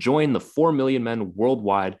 Join the 4 million men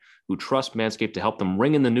worldwide who trust Manscaped to help them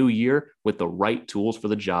ring in the new year with the right tools for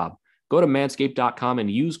the job. Go to manscaped.com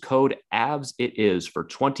and use code AVSITIS for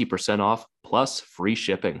 20% off plus free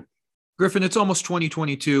shipping. Griffin, it's almost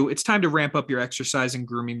 2022. It's time to ramp up your exercise and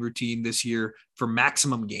grooming routine this year for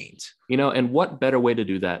maximum gains. And what better way to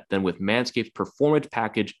do that than with Manscaped's Performance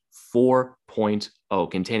Package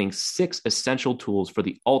 4.0, containing 6 essential tools for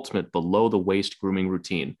the ultimate below-the-waist grooming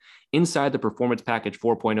routine. Inside the Performance Package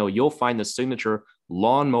 4.0, you'll find the signature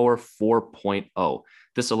Lawnmower 4.0.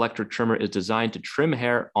 This electric trimmer is designed to trim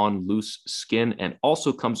hair on loose skin and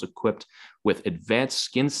also comes equipped with advanced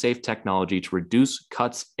skin-safe technology to reduce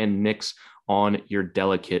cuts and nicks on your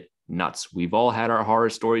delicate nuts. We've all had our horror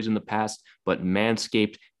stories in the past, but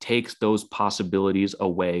Manscaped takes those possibilities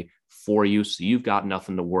away for you, so you've got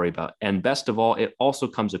nothing to worry about. And best of all, it also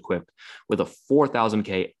comes equipped with a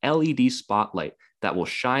 4000K LED spotlight that will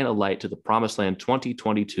shine a light to the promised land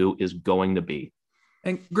 2022 is going to be.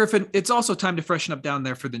 And Griffin, it's also time to freshen up down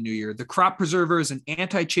there for the new year. The Crop Preserver is an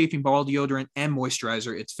anti-chafing ball deodorant and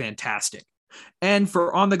moisturizer. It's fantastic. And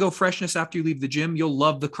for on-the-go freshness after you leave the gym, you'll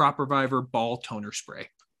love the Crop Reviver Ball Toner Spray.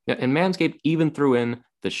 Yeah, and Manscaped even threw in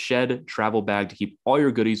the Shed travel bag to keep all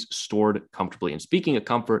your goodies stored comfortably. And speaking of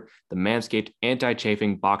comfort, the Manscaped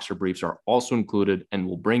anti-chafing boxer briefs are also included and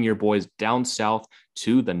will bring your boys down south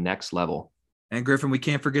to the next level. And Griffin, we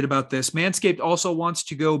can't forget about this. Manscaped also wants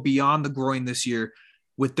to go beyond the groin this year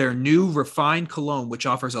with their new refined cologne, which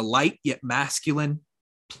offers a light yet masculine,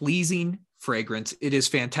 pleasing fragrance. It is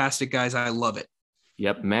fantastic, guys. I love it.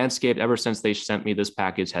 Yep. Manscaped, ever since they sent me this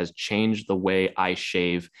package, has changed the way I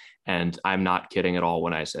shave. And I'm not kidding at all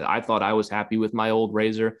when I said I thought I was happy with my old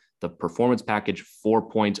razor. The Performance Package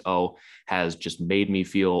 4.0 has just made me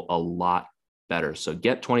feel a lot better. So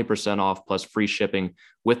get 20% off plus free shipping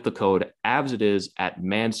with the code ABSITIS at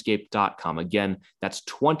manscaped.com. Again, that's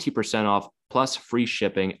 20% off plus free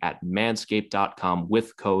shipping at manscaped.com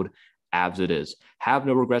with code ABSITIS. Have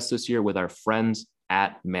no regrets this year with our friends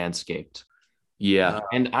at Manscaped. Yeah,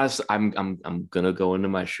 and as I'm gonna go into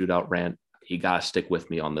my shootout rant. You gotta stick with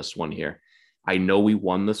me on this one here. I know we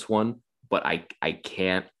won this one, but I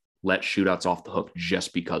can't let shootouts off the hook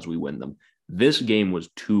just because we win them. This game was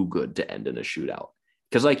too good to end in a shootout.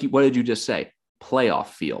 Because, like, what did you just say? Playoff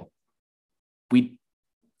feel.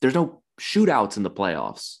 There's no shootouts in the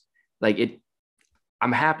playoffs. Like,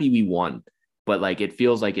 I'm happy we won, but like it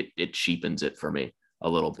feels like it cheapens it for me a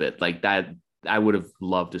little bit. Like that, I would have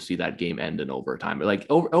loved to see that game end in overtime. Like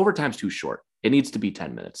overtime's too short. It needs to be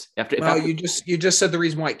 10 minutes. You just said the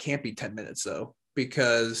reason why it can't be 10 minutes though,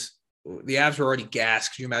 because the Avs were already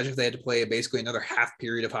gassed. Can you imagine if they had to play basically another half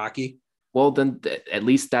period of hockey? Well, then at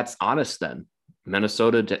least that's honest. Then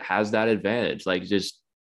Minnesota has that advantage. Like, just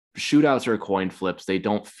shootouts or coin flips, they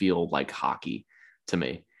don't feel like hockey to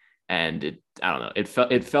me. And I don't know.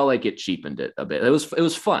 It felt like it cheapened it a bit. It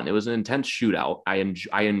was fun. It was an intense shootout. I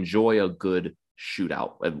enjoy a good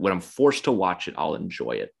shootout. When I'm forced to watch it, I'll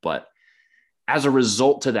enjoy it. But as a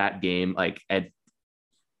result to that game, like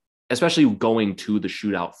especially going to the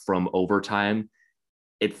shootout from overtime,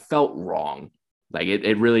 it felt wrong. Like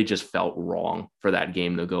it really just felt wrong for that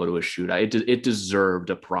game to go to a shootout. It deserved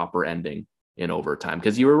a proper ending in overtime,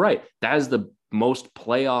 because you were right. That is the most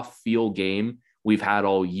playoff feel game we've had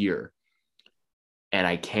all year. And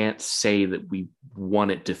I can't say that we won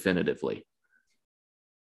it definitively.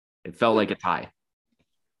 It felt like a tie.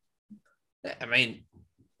 I mean,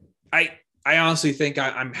 I honestly think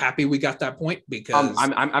I'm happy we got that point, because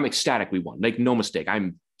I'm ecstatic we won. Make no mistake.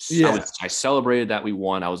 I celebrated that we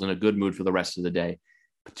won. I was in a good mood for the rest of the day,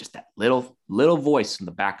 but just that little voice in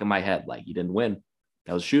the back of my head, like, you didn't win.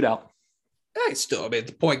 That was a shootout. I mean,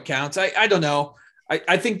 the point counts. I don't know.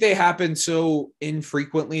 I think they happen so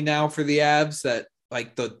infrequently now for the Avs that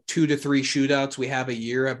like the 2 to 3 shootouts we have a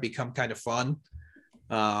year have become kind of fun.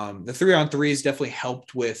 The 3-on-3 has definitely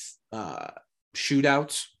helped with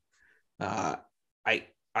shootouts.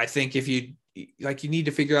 I think if you need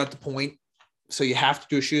to figure out the point, so you have to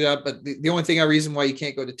do a shootout. But the only reason why you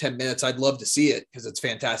can't go to 10 minutes, I'd love to see it because it's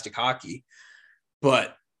fantastic hockey,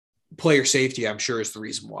 but player safety, I'm sure, is the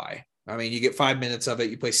reason why. I mean, you get 5 minutes of it,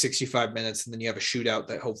 you play 65 minutes, and then you have a shootout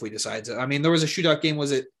that hopefully decides it. I mean, there was a shootout game,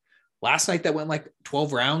 was it last night, that went like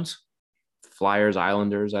 12 rounds? Flyers,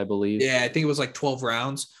 Islanders, I believe. Yeah, I think it was like 12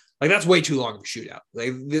 rounds. Like, that's way too long of a shootout.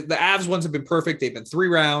 Like the Avs ones have been perfect. They've been 3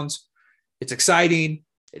 rounds. It's exciting.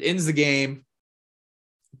 It ends the game.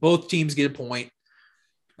 Both teams get a point.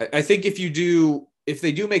 I think if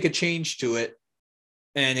they do make a change to it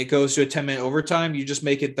and it goes to a 10-minute overtime, you just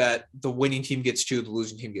make it that the winning team gets 2, the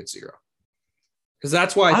losing team gets 0. Because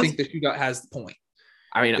that's why I think the shootout has the point.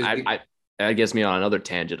 I mean, I guess me on another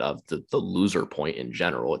tangent of the loser point in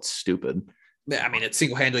general. It's stupid. I mean, it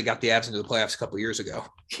single-handedly got the Avs into the playoffs a couple of years ago.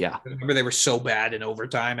 Yeah. Remember, they were so bad in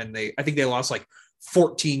overtime, and I think they lost like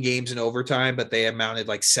 14 games in overtime, but they amounted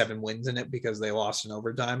like 7 wins in it because they lost in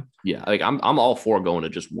overtime. Yeah, like I'm all for going to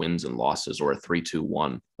just wins and losses, or a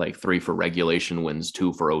 3-2-1, like 3 for regulation wins,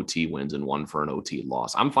 2 for OT wins, and 1 for an OT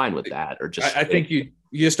loss. I'm fine with that. Or just I think you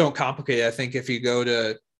just don't complicate it. I think if you go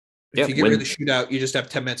to you get rid of the shootout, you just have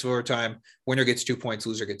 10 minutes of overtime. Winner gets 2 points,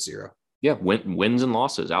 loser gets 0. Yeah, wins and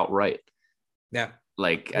losses outright. Yeah,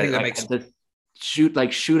 like I think that makes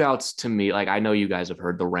shootouts to me. Like, I know you guys have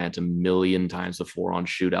heard the rant a million times before on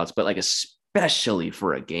shootouts, but like especially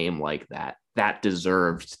for a game like that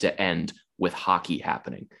deserves to end with hockey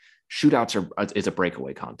happening. Shootouts is a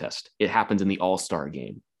breakaway contest. It happens in the All-Star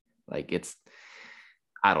game. Like,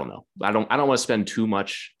 I don't know. I don't want to spend too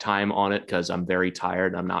much time on it because I'm very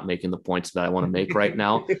tired. I'm not making the points that I want to make right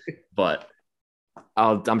now, but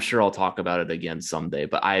I'm sure I'll talk about it again someday.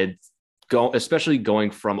 But especially going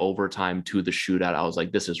from overtime to the shootout, I was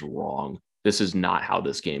like, this is wrong. This is not how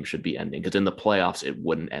this game should be ending. Because in the playoffs, it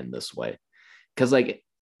wouldn't end this way. Because like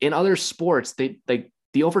in other sports, the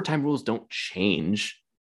overtime rules don't change.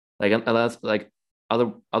 Like unless like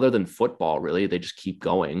other than football, really, they just keep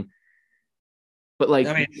going. But like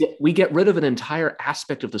I mean, we get rid of an entire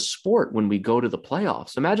aspect of the sport when we go to the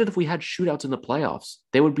playoffs. Imagine if we had shootouts in the playoffs.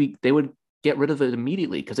 They would get rid of it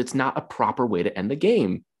immediately because it's not a proper way to end the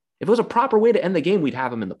game. If it was a proper way to end the game, we'd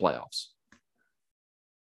have them in the playoffs.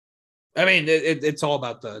 I mean, it's all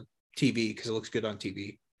about the TV because it looks good on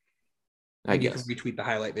TV. I And you guess. can retweet the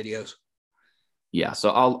highlight videos. Yeah, so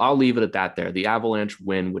I'll leave it at that there. The Avalanche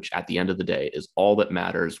win, which at the end of the day is all that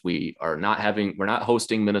matters. We're not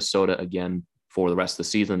hosting Minnesota again for the rest of the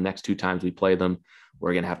season. The next 2 times we play them,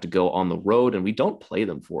 we're going to have to go on the road, and we don't play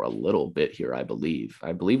them for a little bit here, I believe.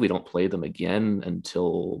 I believe we don't play them again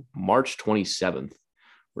until March 27th.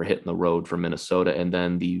 We're hitting the road for Minnesota, and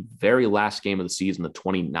then the very last game of the season, the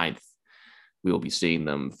 29th, we will be seeing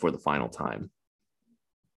them for the final time.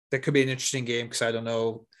 That could be an interesting game because I don't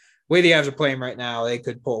know. The way the Avs are playing right now, they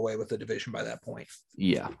could pull away with the division by that point.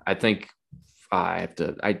 Yeah, I think I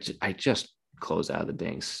just close out of the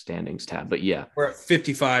dang standings tab, but yeah, We're at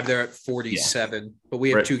 55. They're at 47, but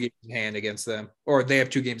we have 2 games in hand against them, or they have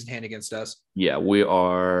 2 games in hand against us. Yeah, we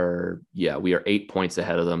are 8 points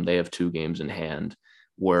ahead of them. They have 2 games in hand.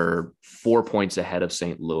 We're 4 points ahead of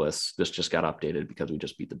St. Louis. This just got updated because we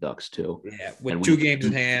just beat the Ducks too. Yeah, with And 2 games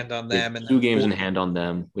in hand on them, and 2 games in hand on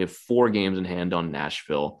them. We have 4 games in hand on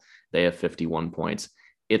Nashville. They have 51 points.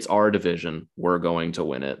 It's our division. We're going to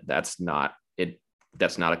win it. That's not it.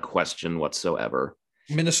 That's not a question whatsoever.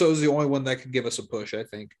 Minnesota's the only one that could give us a push, I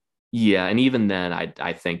think. Yeah, and even then,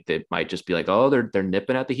 I think they might just be like, oh, they're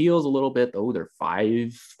nipping at the heels a little bit. Oh, they're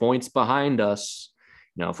 5 points behind us.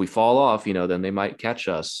 If we fall off, then they might catch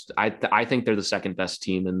us. I think they're the second best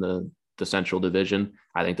team in the Central Division.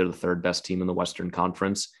 I think they're the third best team in the Western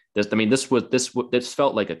Conference. This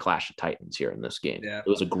felt like a clash of titans here in this game. Yeah. It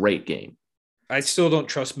was a great game. I still don't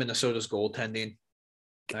trust Minnesota's goaltending.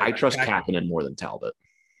 I trust Kakkonen more than Talbot.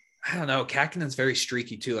 I don't know. Kakkonen's very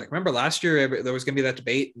streaky too. Like, remember last year there was going to be that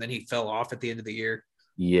debate, and then he fell off at the end of the year.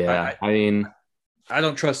 Yeah, I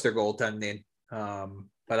don't trust their goaltending.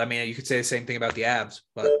 But I mean, you could say the same thing about the Avs.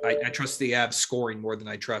 But I trust the Avs scoring more than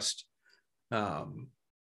I trust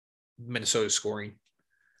Minnesota's scoring.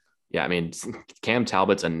 Yeah, I mean, Cam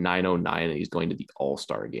Talbot's a 909, and he's going to the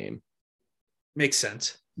All-Star game. Makes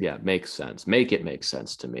sense. Yeah, makes sense. Make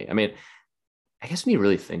sense to me. I mean, I guess when you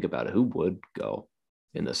really think about it, who would go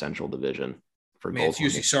in the Central Division for goals? It's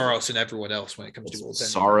usually Saros and everyone else when it comes to goaltending.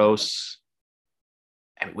 Saros.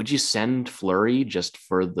 I mean, would you send Fleury just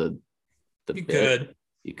for the You bid? could.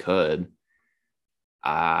 You could.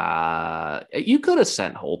 You could have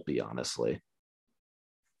sent Holtby, honestly.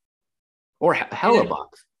 Or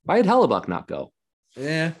Hellebuck. Why did Hellebuck not go?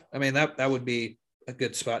 Yeah, I mean, that would be a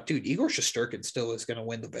good spot. Dude, Igor Shesterkin still is going to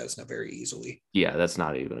win the Vezina very easily. Yeah, that's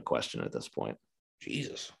not even a question at this point.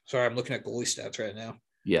 Jesus. Sorry, I'm looking at goalie stats right now.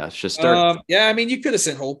 Yeah, Shesterkin. Yeah, I mean, you could have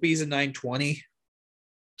sent Holtby. He's a 920.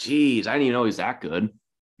 Jeez, I didn't even know he's that good.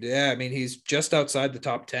 Yeah, I mean, he's just outside the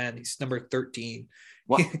top 10. He's number 13.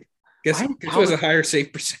 What? Guess who has a higher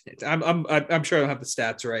save percentage? I'm sure I don't have the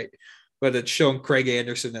stats right, but it's showing Craig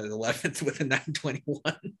Anderson at 11th with a 921.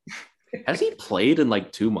 Has he played in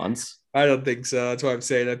like 2 months? I don't think so. That's why I'm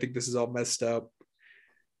saying I think this is all messed up.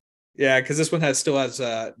 Yeah, because this one still has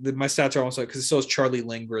my stats are almost like because it still has Charlie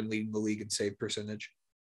Lindgren leading the league in save percentage.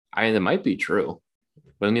 I mean, it might be true.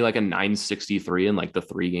 Wasn't he like a 963 in like the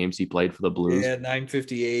 3 games he played for the Blues? Yeah,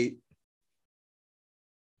 958.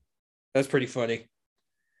 That's pretty funny.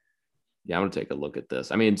 Yeah, I'm gonna take a look at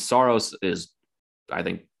this. I mean, Saros is, I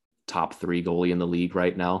think, top 3 goalie in the league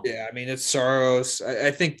right now. Yeah, I mean, it's Saros.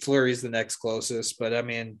 I think Fleury's the next closest, but I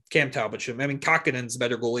mean, Cam Talbot should. I mean, Kakkonen's a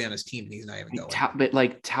better goalie on his team, and he's not even going.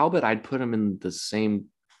 But Talbot, I'd put him in the same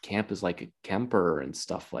camp as like a Kemper and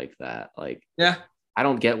stuff like that. Like, yeah, I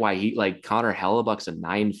don't get why Connor Hellebuck's a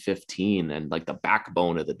 915 and like the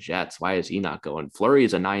backbone of the Jets. Why is he not going? Fleury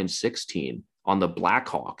is a 916 on the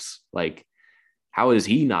Blackhawks. Like, how is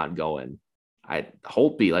he not going?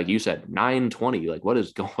 Holtby, like you said, 920. Like, what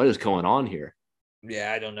is going on here?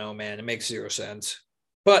 Yeah, I don't know, man. It makes zero sense.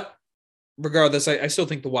 But regardless, I still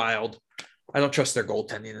think the Wild, I don't trust their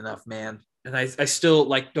goaltending enough, man. And I still,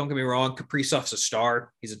 like, don't get me wrong, Kaprizov's a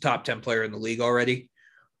star. He's a top 10 player in the league already.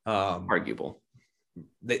 Arguable.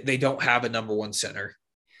 They don't have a number 1 center.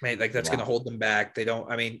 Man, like, that's going to hold them back. They don't,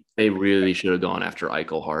 I mean. They really should have gone after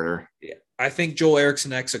Eichel harder. Yeah. I think Joel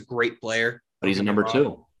Eriksson-Ek's a great player. But he's a number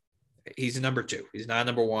 2. He's a number 2. He's not a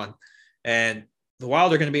number 1. And the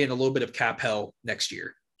Wild are going to be in a little bit of cap hell next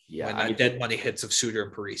year. Yeah. When that dead money hits of Suter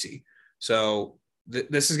and Parisi. So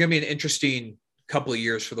this is going to be an interesting couple of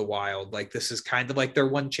years for the Wild. Like, this is kind of like their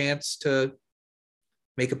one chance to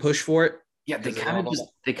make a push for it. Yeah, they because of kind of all just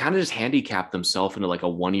the- they kind of just handicapped themselves into like a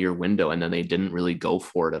 1 year window, and then they didn't really go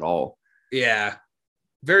for it at all. yeah,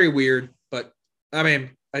 very weird. But I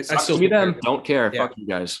mean, I Sucks still to be think them. they're- Don't care. Yeah. Fuck you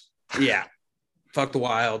guys. Yeah, fuck the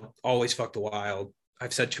Wild. Always fuck the Wild.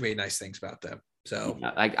 I've said too many nice things about them. So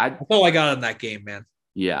Yeah, that's all I got on that game, man.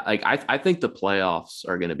 I think the playoffs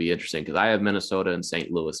are going to be interesting because I have Minnesota and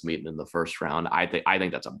St. Louis meeting in the first round. I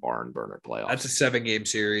think that's a barn burner playoff. That's a 7-game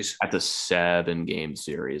series. That's a 7-game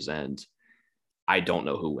series, and I don't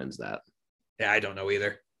know who wins that. Yeah, I don't know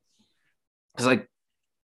either. Because like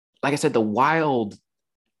I said, the Wild,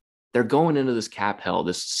 they're going into this cap hell,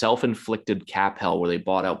 this self-inflicted cap hell where they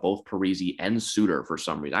bought out both Parise and Suter for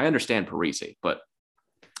some reason. I understand Parise, but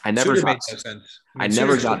I never Suter got, made no sense. I never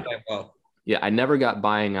Suter's still got playing well. Yeah, I never got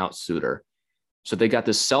buying out Suter. So they got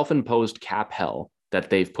this self-imposed cap hell that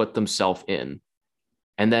they've put themselves in.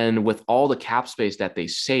 And then with all the cap space that they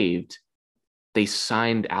saved, they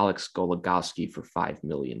signed Alex Goligoski for $5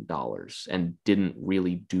 million and didn't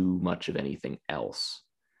really do much of anything else.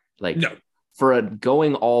 Like No. for a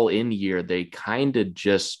going all in year, they kind of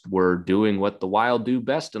just were doing what the Wild do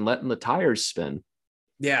best and letting the tires spin.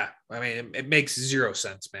 Yeah, I mean, it makes zero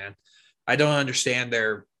sense, man. I don't understand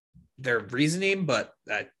their reasoning, but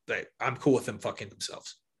I'm cool with them fucking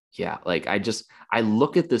themselves. Yeah, like I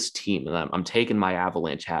look at this team and I'm taking my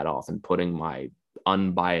Avalanche hat off and putting my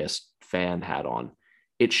unbiased fan hat on.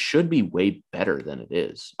 It should be way better than it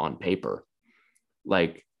is on paper.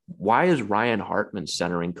 Like, why is Ryan Hartman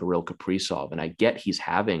centering Kirill Kaprizov? And I get he's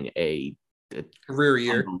having a Career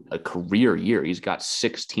year. career year. He's got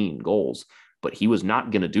 16 goals, but he was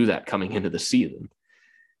not going to do that coming into the season.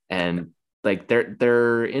 And like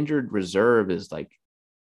their injured reserve is like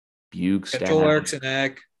Bukestad. Joel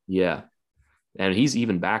Eriksson. Yeah. And he's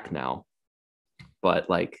even back now. But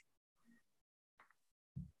like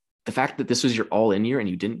the fact that this was your all in year and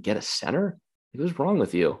you didn't get a center, what was wrong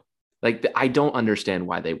with you? Like, I don't understand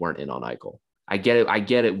why they weren't in on Eichel. I get it. I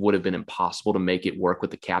get it would have been impossible to make it work with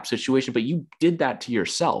the cap situation, but you did that to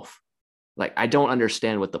yourself. Like, I don't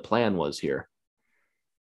understand what the plan was here.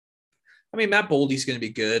 I mean, Matt Boldy's going to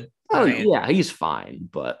be good. Oh, I mean, yeah, he's fine,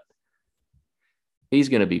 but he's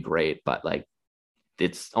going to be great. But like,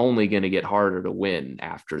 it's only going to get harder to win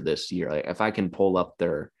after this year. Like, if I can pull up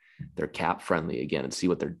their cap friendly again and see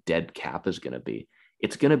what their dead cap is going to be,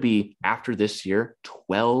 it's going to be after this year,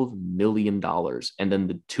 $12 million. And then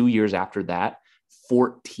the 2 years after that,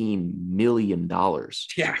 $14 million.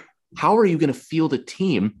 Yeah. How are you going to field a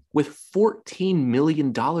team with $14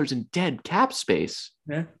 million in dead cap space?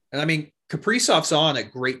 Yeah. And I mean, Kaprizov's on a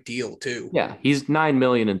great deal too. Yeah, he's $9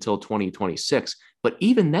 million until 2026. But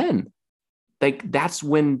even then, like, that's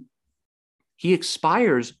when he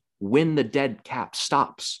expires, when the dead cap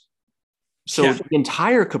stops. So Yeah. the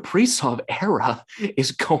entire Kaprizov era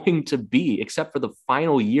is going to be, except for the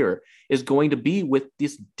final year, is going to be with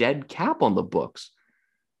this dead cap on the books.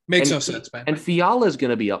 Makes And- no sense, man. And Fiala is going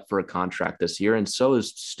to be up for a contract this year, and so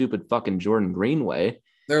is stupid fucking Jordan Greenway.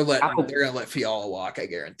 They're going Apple- to let Fiala walk. I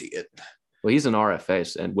guarantee it. Well, he's an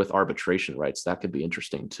RFA, and with arbitration rights, that could be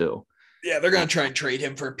interesting too. Yeah. They're going to try and trade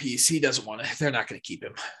him for a piece. He doesn't want to, they're not going to keep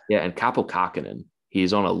him. Yeah, and Kaapo Kakkonen,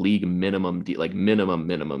 he's on a league minimum deal, like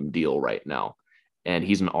minimum deal right now, and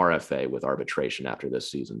he's an RFA with arbitration after this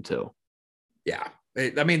season too. Yeah.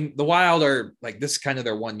 I mean, the Wild are like, this is kind of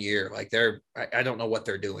their 1 year. Like I don't know what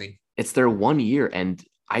they're doing. It's their 1 year, and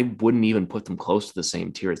I wouldn't even put them close to the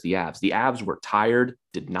same tier as the Avs. The Avs were tired,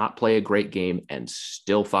 did not play a great game, and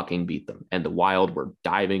still fucking beat them. And the Wild were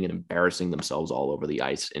diving and embarrassing themselves all over the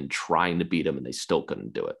ice and trying to beat them, and they still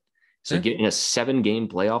couldn't do it. So Yeah. getting a 7-game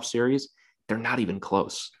playoff series, they're not even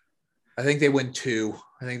close. I think they win 2.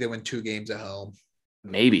 I think they win 2 games at home.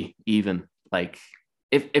 Maybe even like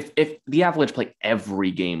if the Avalanche play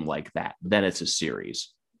every game like that, then it's a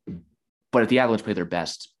series. But if the Avalanche play their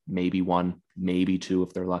best, maybe 1, maybe 2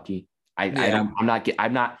 if they're lucky. I'm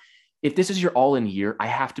not. If this is your all-in year, I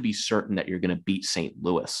have to be certain that you're going to beat St.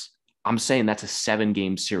 Louis. I'm saying that's a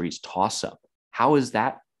 7-game series toss-up. How is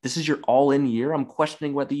that? This is your all-in year. I'm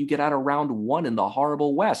questioning whether you get out of round 1 in the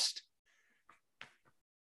horrible West.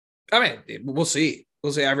 I mean, we'll see.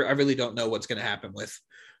 We'll see. I really don't know what's going to happen with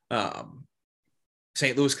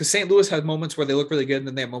St. Louis, because St. Louis has moments where they look really good, and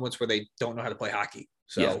then they have moments where they don't know how to play hockey.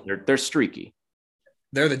 So yeah, they're streaky.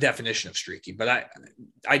 they're the definition of streaky. But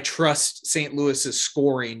I trust St. Louis's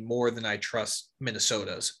scoring more than I trust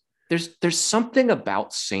Minnesota's. There's something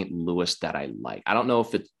about St. Louis that I like. I don't know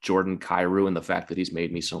if it's Jordan Kyrou and the fact that he's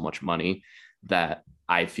made me so much money that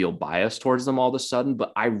I feel biased towards them all of a sudden,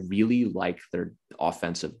 but I really like their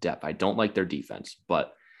offensive depth. I don't like their defense,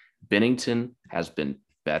 but Binnington has been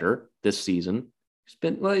better this season. He's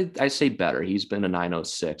been, well, I say better. He's been a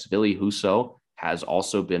 906. Billy Husso has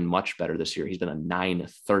also been much better this year. He's been a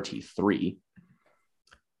 933.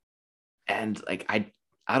 And like,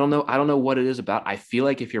 I don't know what it is about. I feel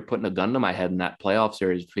like if you're putting a gun to my head in that playoff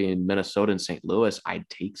series between Minnesota and St. Louis, I'd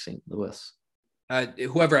take St. Louis.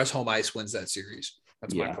 Whoever has home ice wins that series.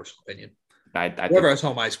 That's my personal opinion. Whoever has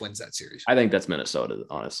home ice wins that series. I think that's Minnesota,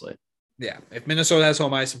 honestly. Yeah. If Minnesota has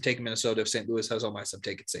home ice, I'm taking Minnesota. If St. Louis has home ice, I'm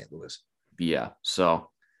taking St. Louis. Yeah. So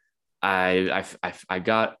I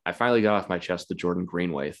finally got off my chest the Jordan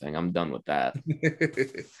Greenway thing. I'm done with that.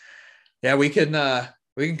 Yeah, we can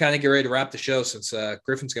kind of get ready to wrap the show since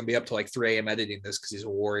Griffin's going to be up to like 3 a.m. editing this because he's a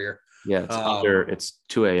warrior. Yeah, it's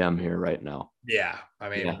 2 a.m. here right now. Yeah, I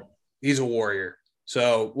mean, he's a warrior.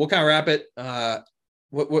 So we'll kind of wrap it.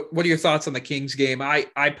 What are your thoughts on the Kings game?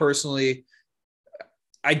 I personally,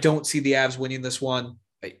 I don't see the Avs winning this one.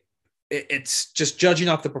 It's just judging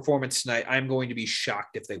off the performance tonight. I'm going to be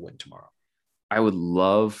shocked if they win tomorrow. I would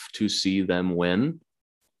love to see them win.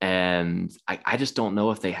 And I just don't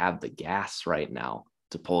know if they have the gas right now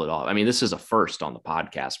to pull it off. I mean, this is a first on the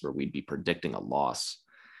podcast where we'd be predicting a loss.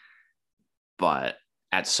 But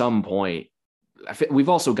at some point, we've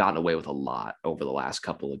also gotten away with a lot over the last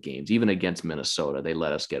couple of games. Even against Minnesota, they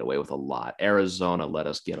let us get away with a lot. Arizona let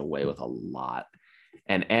us get away with a lot.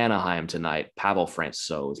 And Anaheim tonight, Pavel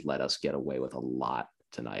Francouz let us get away with a lot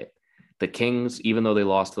tonight. The Kings, even though they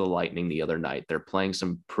lost to the Lightning the other night, they're playing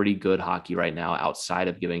some pretty good hockey right now outside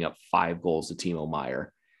of giving up 5 goals to Timo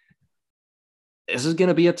Meier. This is going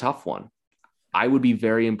to be a tough one. I would be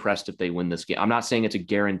very impressed if they win this game. I'm not saying it's a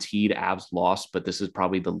guaranteed Avs loss, but this is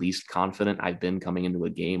probably the least confident I've been coming into a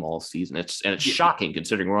game all season. It's shocking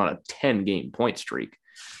considering we're on a 10-game point streak.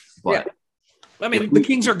 But I mean, the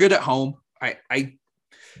Kings are good at home.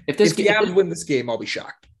 If the Avs win this game, I'll be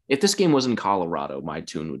shocked. If this game was in Colorado, my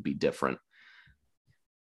tune would be different.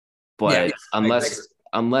 But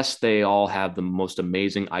unless they all have the most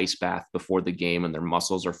amazing ice bath before the game and their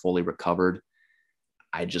muscles are fully recovered,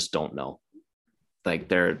 I just don't know. Like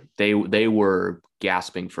they were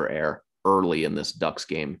gasping for air early in this Ducks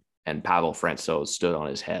game, and Pavel Francouz stood on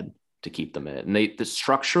his head to keep them in it. And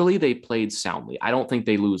structurally they played soundly. I don't think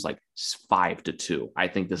they lose like 5-2. I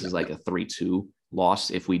think this is like a 3-2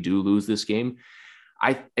 loss if we do lose this game.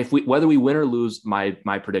 Whether we win or lose, my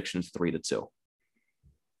prediction is 3-2.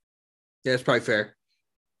 Yeah, that's probably fair.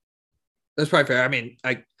 I mean,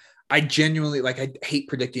 I genuinely I hate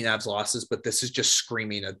predicting Avs losses, but this is just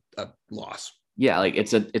screaming a loss. Yeah, like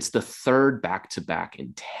it's the third back-to-back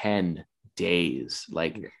in 10 days.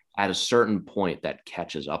 Like at a certain point that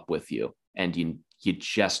catches up with you and you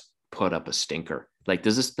just put up a stinker. Like,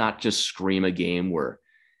 does this not just scream a game where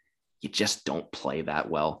you just don't play that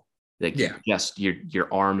well? Like your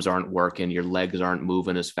arms aren't working, your legs aren't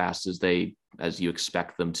moving as fast as you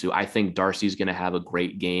expect them to. I think Darcy's going to have a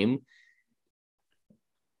great game,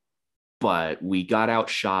 but we got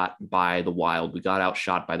outshot by the Wild. We got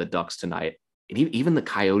outshot by the Ducks tonight. And even the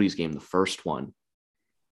Coyotes game, the first one,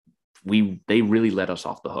 they really let us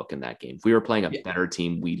off the hook in that game. If we were playing a better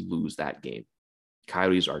team, we lose that game.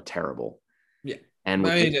 Coyotes are terrible. Yeah. And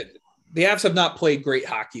the Avs have not played great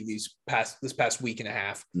hockey this past week and a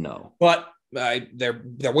half. No, but they're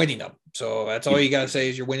winning them. So that's all you got to say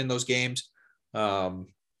is you're winning those games. But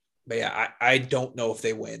yeah, I don't know if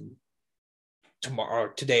they win tomorrow or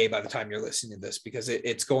today by the time you're listening to this, because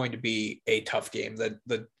it's going to be a tough game.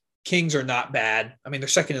 The Kings are not bad. I mean, they're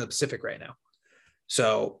second in the Pacific right now.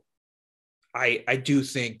 So I do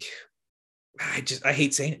think I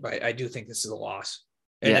hate saying it, but I do think this is a loss.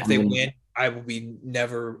 And if they win, I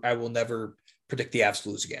will never predict the Avs to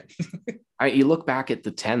lose again. You look back at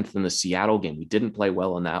the 10th in the Seattle game. We didn't play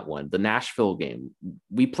well in that one. The Nashville game,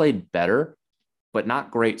 we played better, but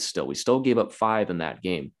not great still. We still gave up 5 in that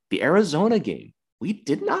game. The Arizona game, we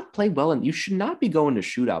did not play well, and you should not be going to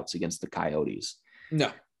shootouts against the Coyotes. No.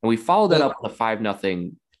 And we followed that up with a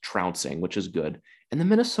 5-0 trouncing, which is good. And the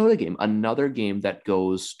Minnesota game, another game that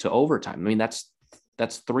goes to overtime. I mean, that's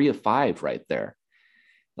 3 of 5 right there.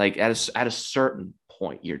 Like at a certain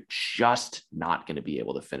point, you're just not going to be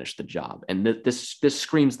able to finish the job. And this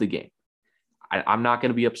screams the game. I'm not going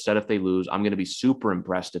to be upset if they lose. I'm going to be super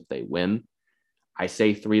impressed if they win. I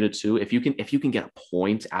say 3-2. If you can get a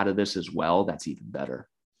point out of this as well, that's even better.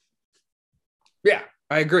 Yeah,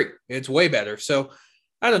 I agree. It's way better. So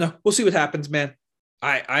I don't know. We'll see what happens, man.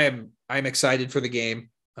 I'm excited for the game.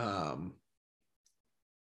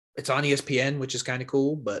 It's on ESPN, which is kind of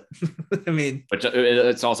cool, but I mean, but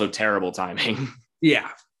it's also terrible timing. Yeah,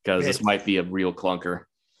 because this might be a real clunker.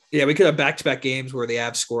 Yeah, we could have back-to-back games where the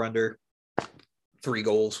Avs score under 3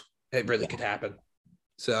 goals. It really could happen.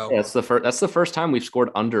 So Yeah, that's the first time we've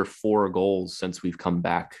scored under 4 goals since we've come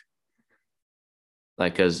back.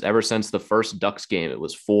 Like, because ever since the first Ducks game, it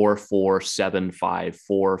was 4-4,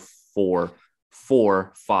 7-5, 4-4,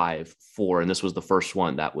 4-5-4, and this was the first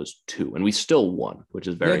one that was 2, and we still won, which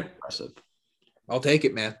is very impressive. I'll take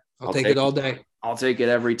it, man. I'll take it all day. I'll take it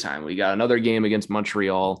every time. We got another game against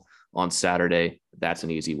Montreal on Saturday. That's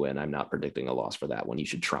an easy win. I'm not predicting a loss for that one. You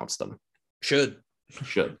should trounce them. Should.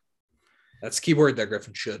 That's the key word there,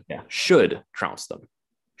 Griffin. Should. Yeah, should trounce them.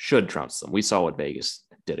 Should trounce them. We saw what Vegas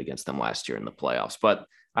did against them last year in the playoffs. But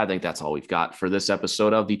I think that's all we've got for this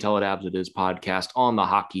episode of the Tell It Avs It Is podcast on the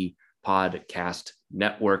Hockey Podcast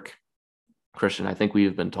Network. Christian, I think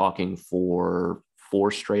we've been talking for 4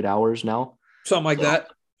 straight hours now. Something like that.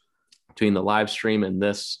 Between the live stream and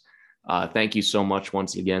this, thank you so much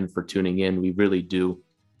once again for tuning in. We really do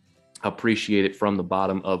appreciate it from the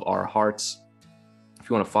bottom of our hearts. If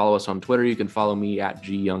you want to follow us on Twitter, you can follow me at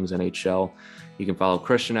GYoungsNHL. You can follow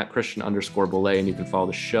Christian at Christian_Boulay, and you can follow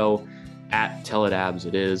the show at Tell It Avs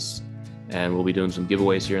It Is. And we'll be doing some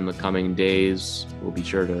giveaways here in the coming days. We'll be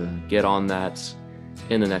sure to get on that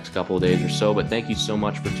in the next couple of days or so. But thank you so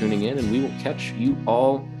much for tuning in, and we will catch you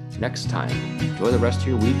all next time. Enjoy the rest of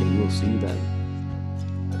your week, and we will see you then.